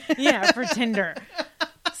 know, yeah, for Tinder.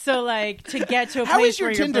 So like to get to a How place is your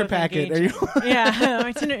where you're Tinder both packet? engaged. Are you? Yeah,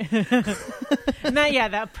 my Tinder. And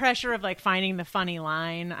that pressure of like finding the funny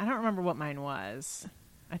line. I don't remember what mine was.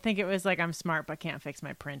 I think it was like I'm smart but can't fix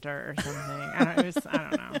my printer or something. I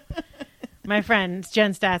don't know. My friend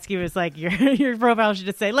Jen Statsky was like, your profile should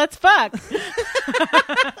just say, "Let's fuck."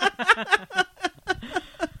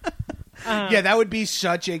 Yeah, that would be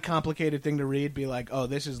such a complicated thing to read. Be like, oh,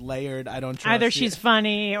 this is layered. I don't trust Either you. she's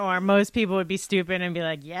funny or most people would be stupid and be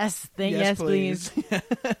like, yes, please.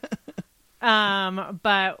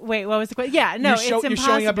 But wait, what was the question? Yeah, no, it's you're impossible.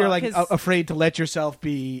 showing up. You're like 'cause- afraid to let yourself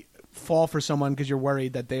fall for someone because you're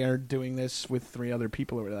worried that they are doing this with 3 other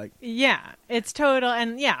people. Or like, yeah, it's total.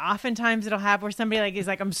 And yeah, oftentimes it'll happen where somebody like is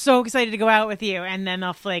like, I'm so excited to go out with you. And then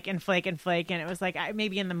they'll flake and flake and flake. And it was like,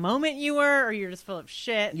 maybe in the moment you were, or you're just full of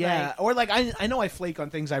shit. yeah, Like, or like I know I flake on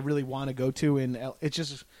things I really want to go to, and it's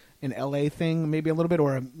just an LA thing, maybe a little bit,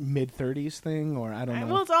 or a mid-30s thing, or I don't know.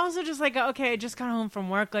 well, it's also just like, okay, I just got home from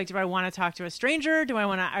work. Like, do I want to talk to a stranger?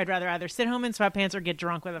 I'd rather either sit home in sweatpants or get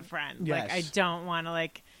drunk with a friend. Yes. Like, I don't want to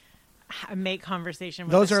like make conversation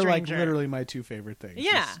with Those a are like stranger. literally my 2 favorite things.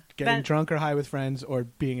 Yeah, Just getting that- drunk or high with friends, or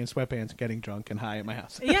being in sweatpants, getting drunk and high at my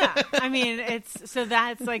house. Yeah, I mean,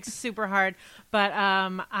 that's like super hard. But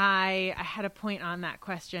I had a point on that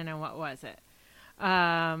question, and what was it?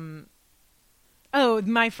 I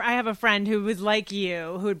have a friend who was like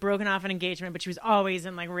you, who had broken off an engagement, but she was always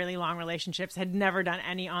in like really long relationships, had never done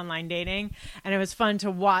any online dating, and it was fun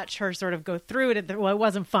to watch her sort of go through it. Well, it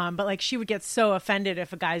wasn't fun, but like she would get so offended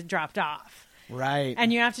if a guy dropped off. Right.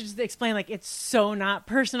 And you have to just explain, like, it's so not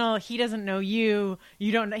personal. He doesn't know you.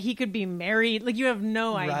 You don't know. He could be married. Like, you have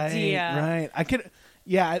no idea. Right.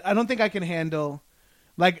 I don't think I can handle,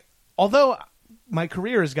 like, although my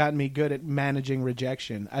career has gotten me good at managing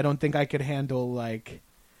rejection, I don't think I could handle, like,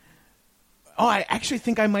 oh, I actually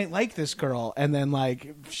think I might like this girl, and then,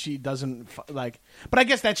 like, she doesn't, like, but I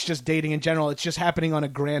guess that's just dating in general. It's just happening on a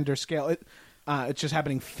grander scale. It's just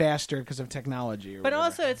happening faster because of technology. But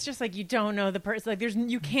also, it's just like you don't know the person. Like,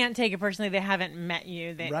 you can't take it personally. They haven't met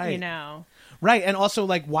you. Right. You know. Right, and also,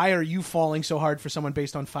 like, why are you falling so hard for someone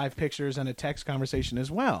based on 5 pictures and a text conversation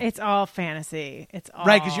as well? It's all fantasy. It's all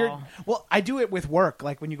right, because I do it with work,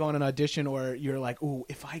 like when you go on an audition or you're like, ooh,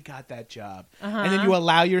 if I got that job. And then you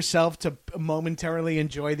allow yourself to momentarily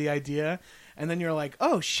enjoy the idea, and then you're like,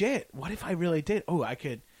 oh, shit, what if I really did? Oh,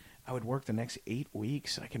 I would work the next 8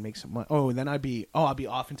 weeks. I can make some money. Oh, and then I'll be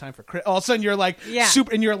off in time for all of a sudden you're like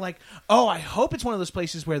super, and you're like, oh, I hope it's one of those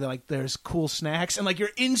places where there's cool snacks, and like you're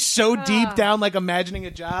in so deep down, like imagining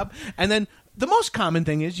a job, and then the most common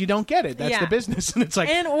thing is you don't get it. That's the business, and it's like,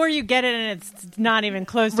 or you get it and it's not even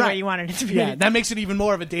close to what you wanted it to be. Yeah, that makes it even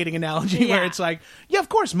more of a dating analogy where it's like, yeah, of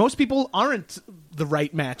course, most people aren't the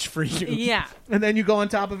right match for you. Yeah. And then you go on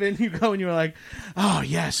top of it and you go and you're like, oh,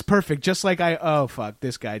 yes, perfect. Just like oh, fuck,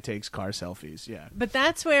 this guy takes car selfies. Yeah. But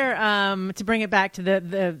that's where, to bring it back to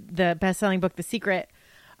the best-selling book, The Secret,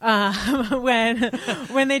 when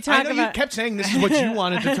they talk I know about... you kept saying this is what you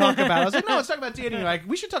wanted to talk about. I was like, no, let's talk about dating. You're like,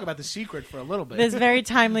 we should talk about The Secret for a little bit. This very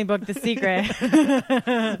timely book, The Secret.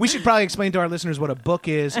 We should probably explain to our listeners what a book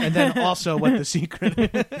is and then also what The Secret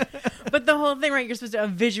is. But the whole thing, right, you're supposed to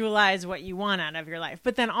visualize what you want out of your life.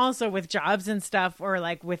 But then also with jobs and stuff, or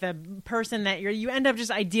like with a person that you end up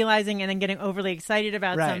just idealizing and then getting overly excited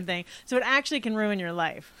about something. So it actually can ruin your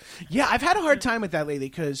life. Yeah, I've had a hard time with that lately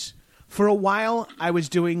because for a while I was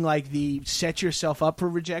doing like the set yourself up for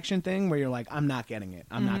rejection thing where you're like, I'm not getting it.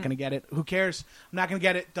 I'm not going to get it. Who cares? I'm not going to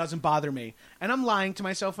get it. Doesn't bother me. And I'm lying to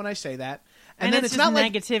myself when I say that. And then it's not just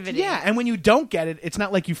like negativity. Yeah, and when you don't get it, it's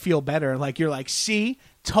not like you feel better. Like you're like, see,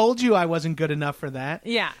 told you I wasn't good enough for that.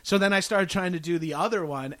 Yeah. So then I started trying to do the other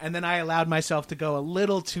one, and then I allowed myself to go a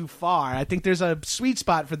little too far. I think there's a sweet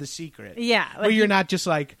spot for The Secret. Yeah. Where you're not just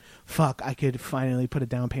like, fuck, I could finally put a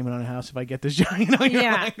down payment on a house if I get this job. You know, you're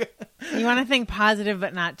like, you want to think positive,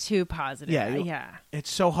 but not too positive. Yeah.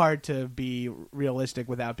 It's so hard to be realistic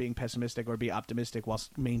without being pessimistic or be optimistic while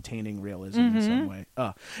maintaining realism in some way.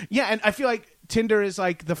 Yeah, and I feel like Tinder is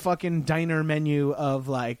like the fucking diner menu of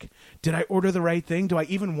like, did I order the right thing? Do I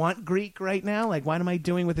even want Greek right now? Like, what am I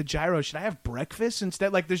doing with a gyro? Should I have breakfast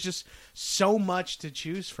instead? Like, there's just so much to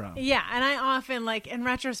choose from. Yeah, and I often, like, in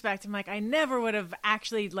retrospect, I'm like, I never would have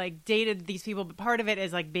actually, like, dated these people, but part of it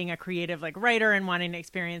is, like, being a creative, like, writer and wanting to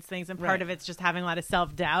experience things, and part of it's just having a lot of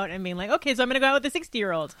self-doubt and being like, okay, so I'm going to go out with a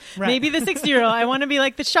 60-year-old. Right. Maybe the 60-year-old, I want to be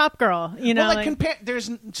like the shop girl, you know? Well,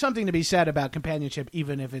 there's something to be said about companionship,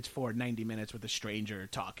 even if it's for 90 minutes with a stranger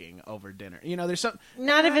talking over dinner. You know, there's some...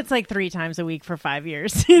 Not if it's, like, 3 times a week for 5 years.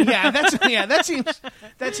 Yeah, that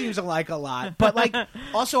seems like a lot. But like,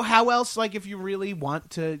 also, how else? Like, if you really want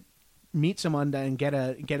to meet someone and get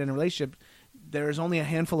in a relationship, there's only a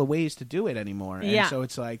handful of ways to do it anymore. And so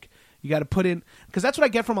it's like you got to put in, because that's what I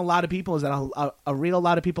get from a lot of people is that a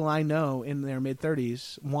lot of people I know in their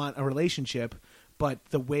mid-30s want a relationship, but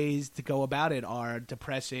the ways to go about it are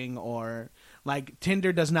depressing, or like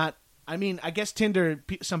Tinder does not. I mean, I guess Tinder,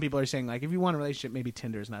 some people are saying, like, if you want a relationship, maybe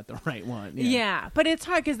Tinder is not the right one. Yeah, but it's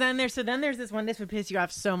hard because then there's this one, this would piss you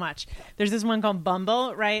off so much. There's this one called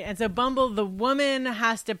Bumble, right? And so Bumble, the woman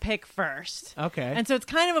has to pick first. Okay. And so it's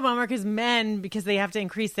kind of a bummer because men, because they have to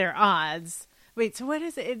increase their odds. Wait, so what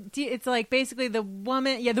is it? It's like basically the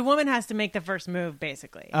woman has to make the first move,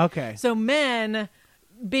 basically. Okay. So men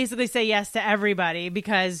basically say yes to everybody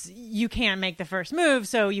because you can't make the first move,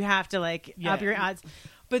 so you have to up your odds.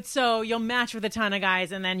 But so you'll match with a ton of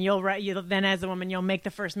guys, and then then as a woman you'll make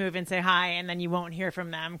the first move and say hi, and then you won't hear from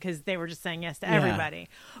them because they were just saying yes to everybody.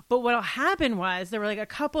 But what'll happen was there were like a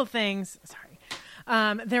couple things.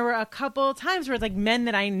 There were a couple times where it's like men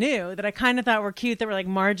that I knew that I kind of thought were cute that were like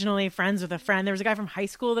marginally friends with a friend. There was a guy from high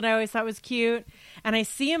school that I always thought was cute, and I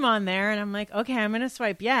see him on there, and I'm like, okay, I'm gonna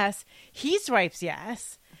swipe yes. He swipes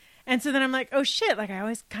yes. And so then I'm like, oh shit, like I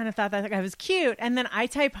always kind of thought that guy was cute. And then I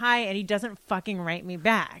type hi and he doesn't fucking write me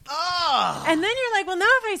back. Oh. And then you're like, well, now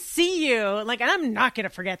if I see you, like, I'm not going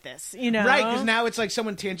to forget this, you know? Right, because now it's like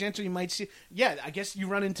someone tangential you might see. Yeah, I guess you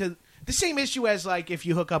run into the same issue as like if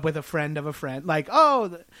you hook up with a friend of a friend. Like,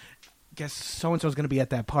 guess so-and-so's going to be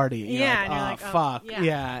at that party. Yeah. And you're like, fuck.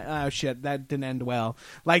 Yeah. Oh, shit, that didn't end well.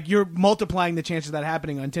 Like, you're multiplying the chances of that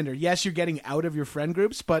happening on Tinder. Yes, you're getting out of your friend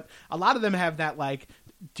groups, but a lot of them have that, like,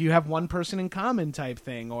 do you have one person in common type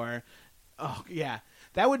thing? Or,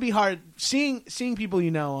 that would be hard. Seeing people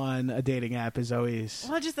you know on a dating app is always...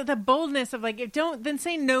 Well, just the boldness of like, then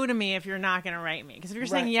say no to me if you're not going to write me. Because if you're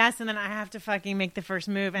saying yes and then I have to fucking make the first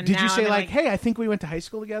move. And did you say I'm like, hey, I think we went to high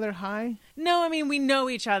school together, hi? No, I mean, we know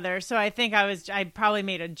each other. So I think I probably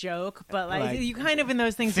made a joke. But like you kind of in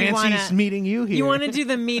those things, fancy meeting you here. You want to do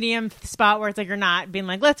the medium spot where it's like you're not being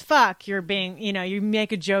like, let's fuck. You're being, you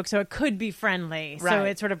make a joke so it could be friendly. Right. So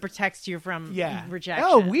it sort of protects you from rejection.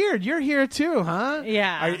 Oh, weird. You're here too, huh? Yeah.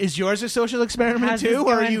 Is yours a social experiment too,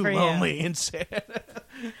 or are you lonely and sad?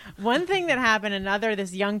 One thing that happened,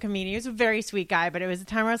 this young comedian, he was a very sweet guy, but it was a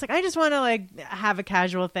time where I was like, I just want to like have a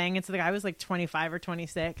casual thing. And so the guy was like 25 or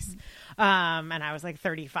 26, and I was like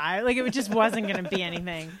 35. Like it just wasn't going to be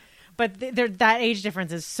anything. But that age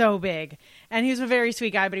difference is so big. And he was a very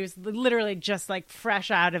sweet guy, but he was literally just like fresh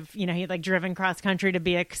out of, he'd like driven cross country to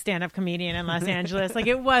be a stand-up comedian in Los Angeles. Like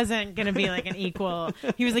it wasn't going to be like an equal.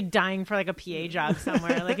 He was like dying for like a PA job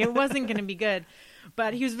somewhere. Like it wasn't going to be good.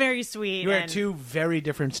 But he was very sweet. You were at two very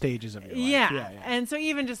different stages of your life. Yeah. And so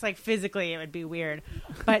even just like physically, it would be weird.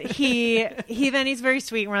 But he's very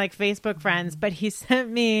sweet. And we're like Facebook friends. But he sent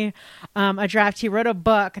me a draft. He wrote a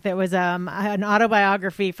book that was an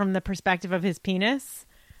autobiography from the perspective of his penis.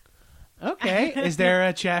 Okay. Is there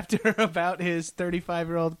a chapter about his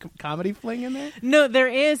 35-year-old comedy fling in there? No, there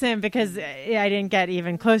isn't, because I didn't get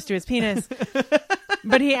even close to his penis.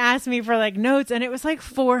 But he asked me for like notes, and it was like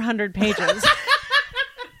 400 pages.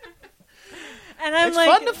 And it's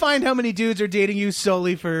fun to find how many dudes are dating you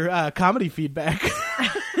solely for comedy feedback.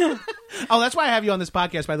 Oh, that's why I have you on this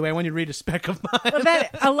podcast, by the way. I want you to read a spec of mine. Well,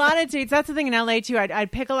 a lot of dudes. That's the thing in LA too.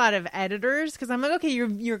 I'd pick a lot of editors because I'm like, okay,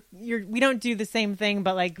 we don't do the same thing,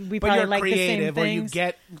 but like we probably like the same things. Or you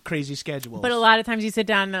get crazy schedules. But a lot of times you sit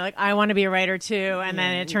down and they're like, I want to be a writer too, and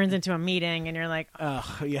then it turns into a meeting, and you're like,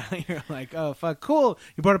 oh yeah, you're like, oh fuck, cool.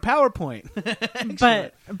 You brought a PowerPoint.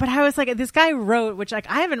 but I was like, this guy wrote, which like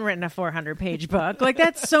I haven't written a 400-page book. Like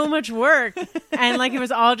that's so much work, and like it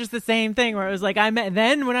was all just the same thing where it was like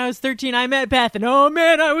then when I was 13. I met Beth, and oh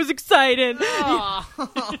man, I was excited. I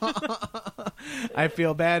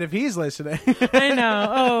feel bad if he's listening. I know.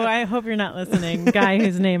 Oh, I hope you're not listening. Guy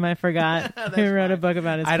whose name I forgot, who wrote a book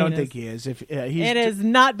about his penis. I don't think he is. If it has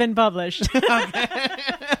not been published.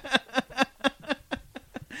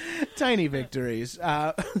 Tiny victories.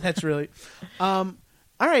 That's really.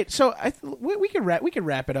 All right, so we could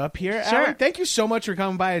wrap it up here. Sure. Alan, thank you so much for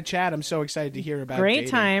coming by and chat. I'm so excited to hear about Great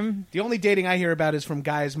dating. time. The only dating I hear about is from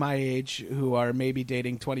guys my age who are maybe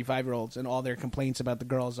dating 25-year-olds, and all their complaints about the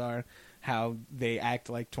girls are how they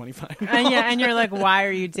act like 25-year-olds. Yeah, and you're like, why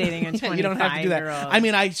are you dating a 25-year-old? You don't have to do that. I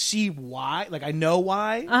mean, I see why. Like, I know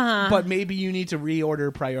why. But maybe you need to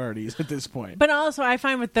reorder priorities at this point. But also, I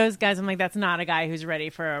find with those guys, I'm like, that's not a guy who's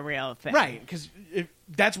ready for a real thing. Right, because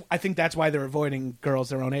I think that's why they're avoiding girls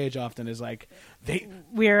their own age often, is like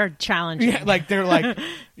we're challenging. Yeah, like they're like,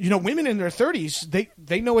 women in their 30s,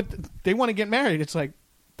 they know what they want to get married. It's like,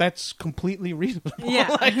 that's completely reasonable.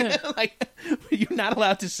 Yeah. like you're not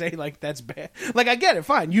allowed to say like that's bad. Like I get it,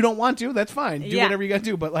 fine. You don't want to, that's fine. Do Yeah. whatever you got to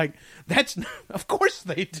do. But like that's of course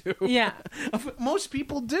they do. Yeah. Most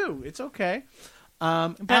people do. It's okay.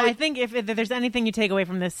 But I think if there's anything you take away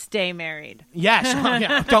from this, stay married. Yes,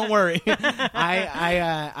 yeah, don't worry.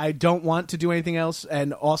 I don't want to do anything else,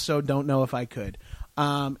 and also don't know if I could.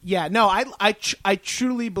 I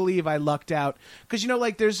truly believe I lucked out because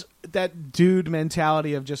like there's that dude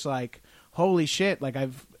mentality of just like, holy shit, like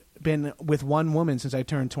I've been with one woman since I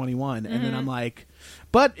turned 21, and then I'm like,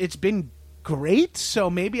 but it's been great, so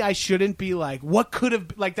maybe I shouldn't be like, what could have,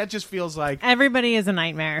 like, that just feels like Everybody is a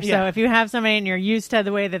nightmare. Yeah. So if you have somebody and you're used to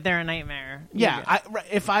the way that they're a nightmare, you're good.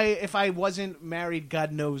 if I wasn't married,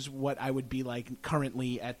 God knows what I would be like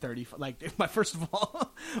currently at 30. Like, first of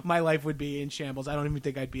all, my life would be in shambles. I don't even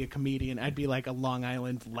think I'd be a comedian. I'd be like a Long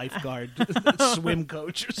Island lifeguard, swim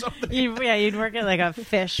coach or something. You'd work at like a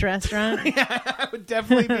fish restaurant. I would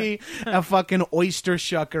definitely be a fucking oyster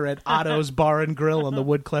shucker at Otto's Bar and Grill on the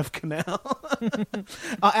Woodcliff Canal.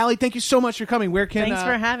 Allie, thank you so much for coming. Thanks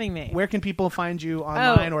for having me. Where can people find you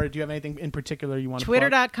online, or do you have anything in particular you want to plug?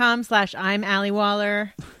 Twitter.com/I'm Allie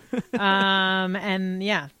Waller. And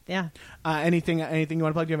yeah. Anything you want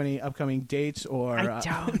to plug? Do you have any upcoming dates or? I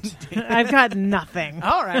don't. I've got nothing.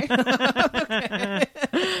 All right. Okay.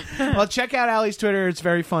 Well, check out Allie's Twitter. It's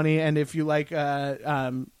very funny, and if you like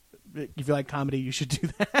comedy, you should do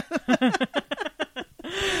that.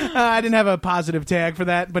 I didn't have a positive tag for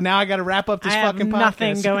that, but now I got to wrap up this fucking podcast.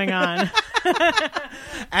 Nothing going on.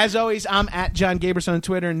 As always, I'm at John Gaberson on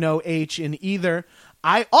Twitter. No H in either.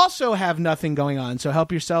 I also have nothing going on, so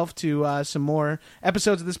help yourself to some more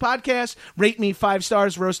episodes of this podcast. Rate me 5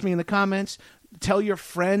 stars, roast me in the comments. Tell your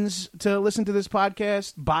friends to listen to this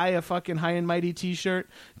podcast. Buy a fucking High and Mighty t-shirt.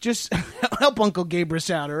 Just help Uncle Gabrus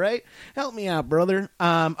out, all right? Help me out, brother.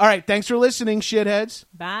 All right, thanks for listening, shitheads.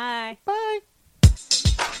 Bye. Bye.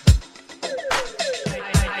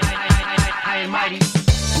 High and mighty.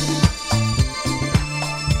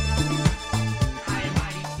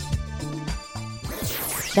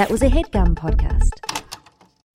 That was a HeadGum podcast.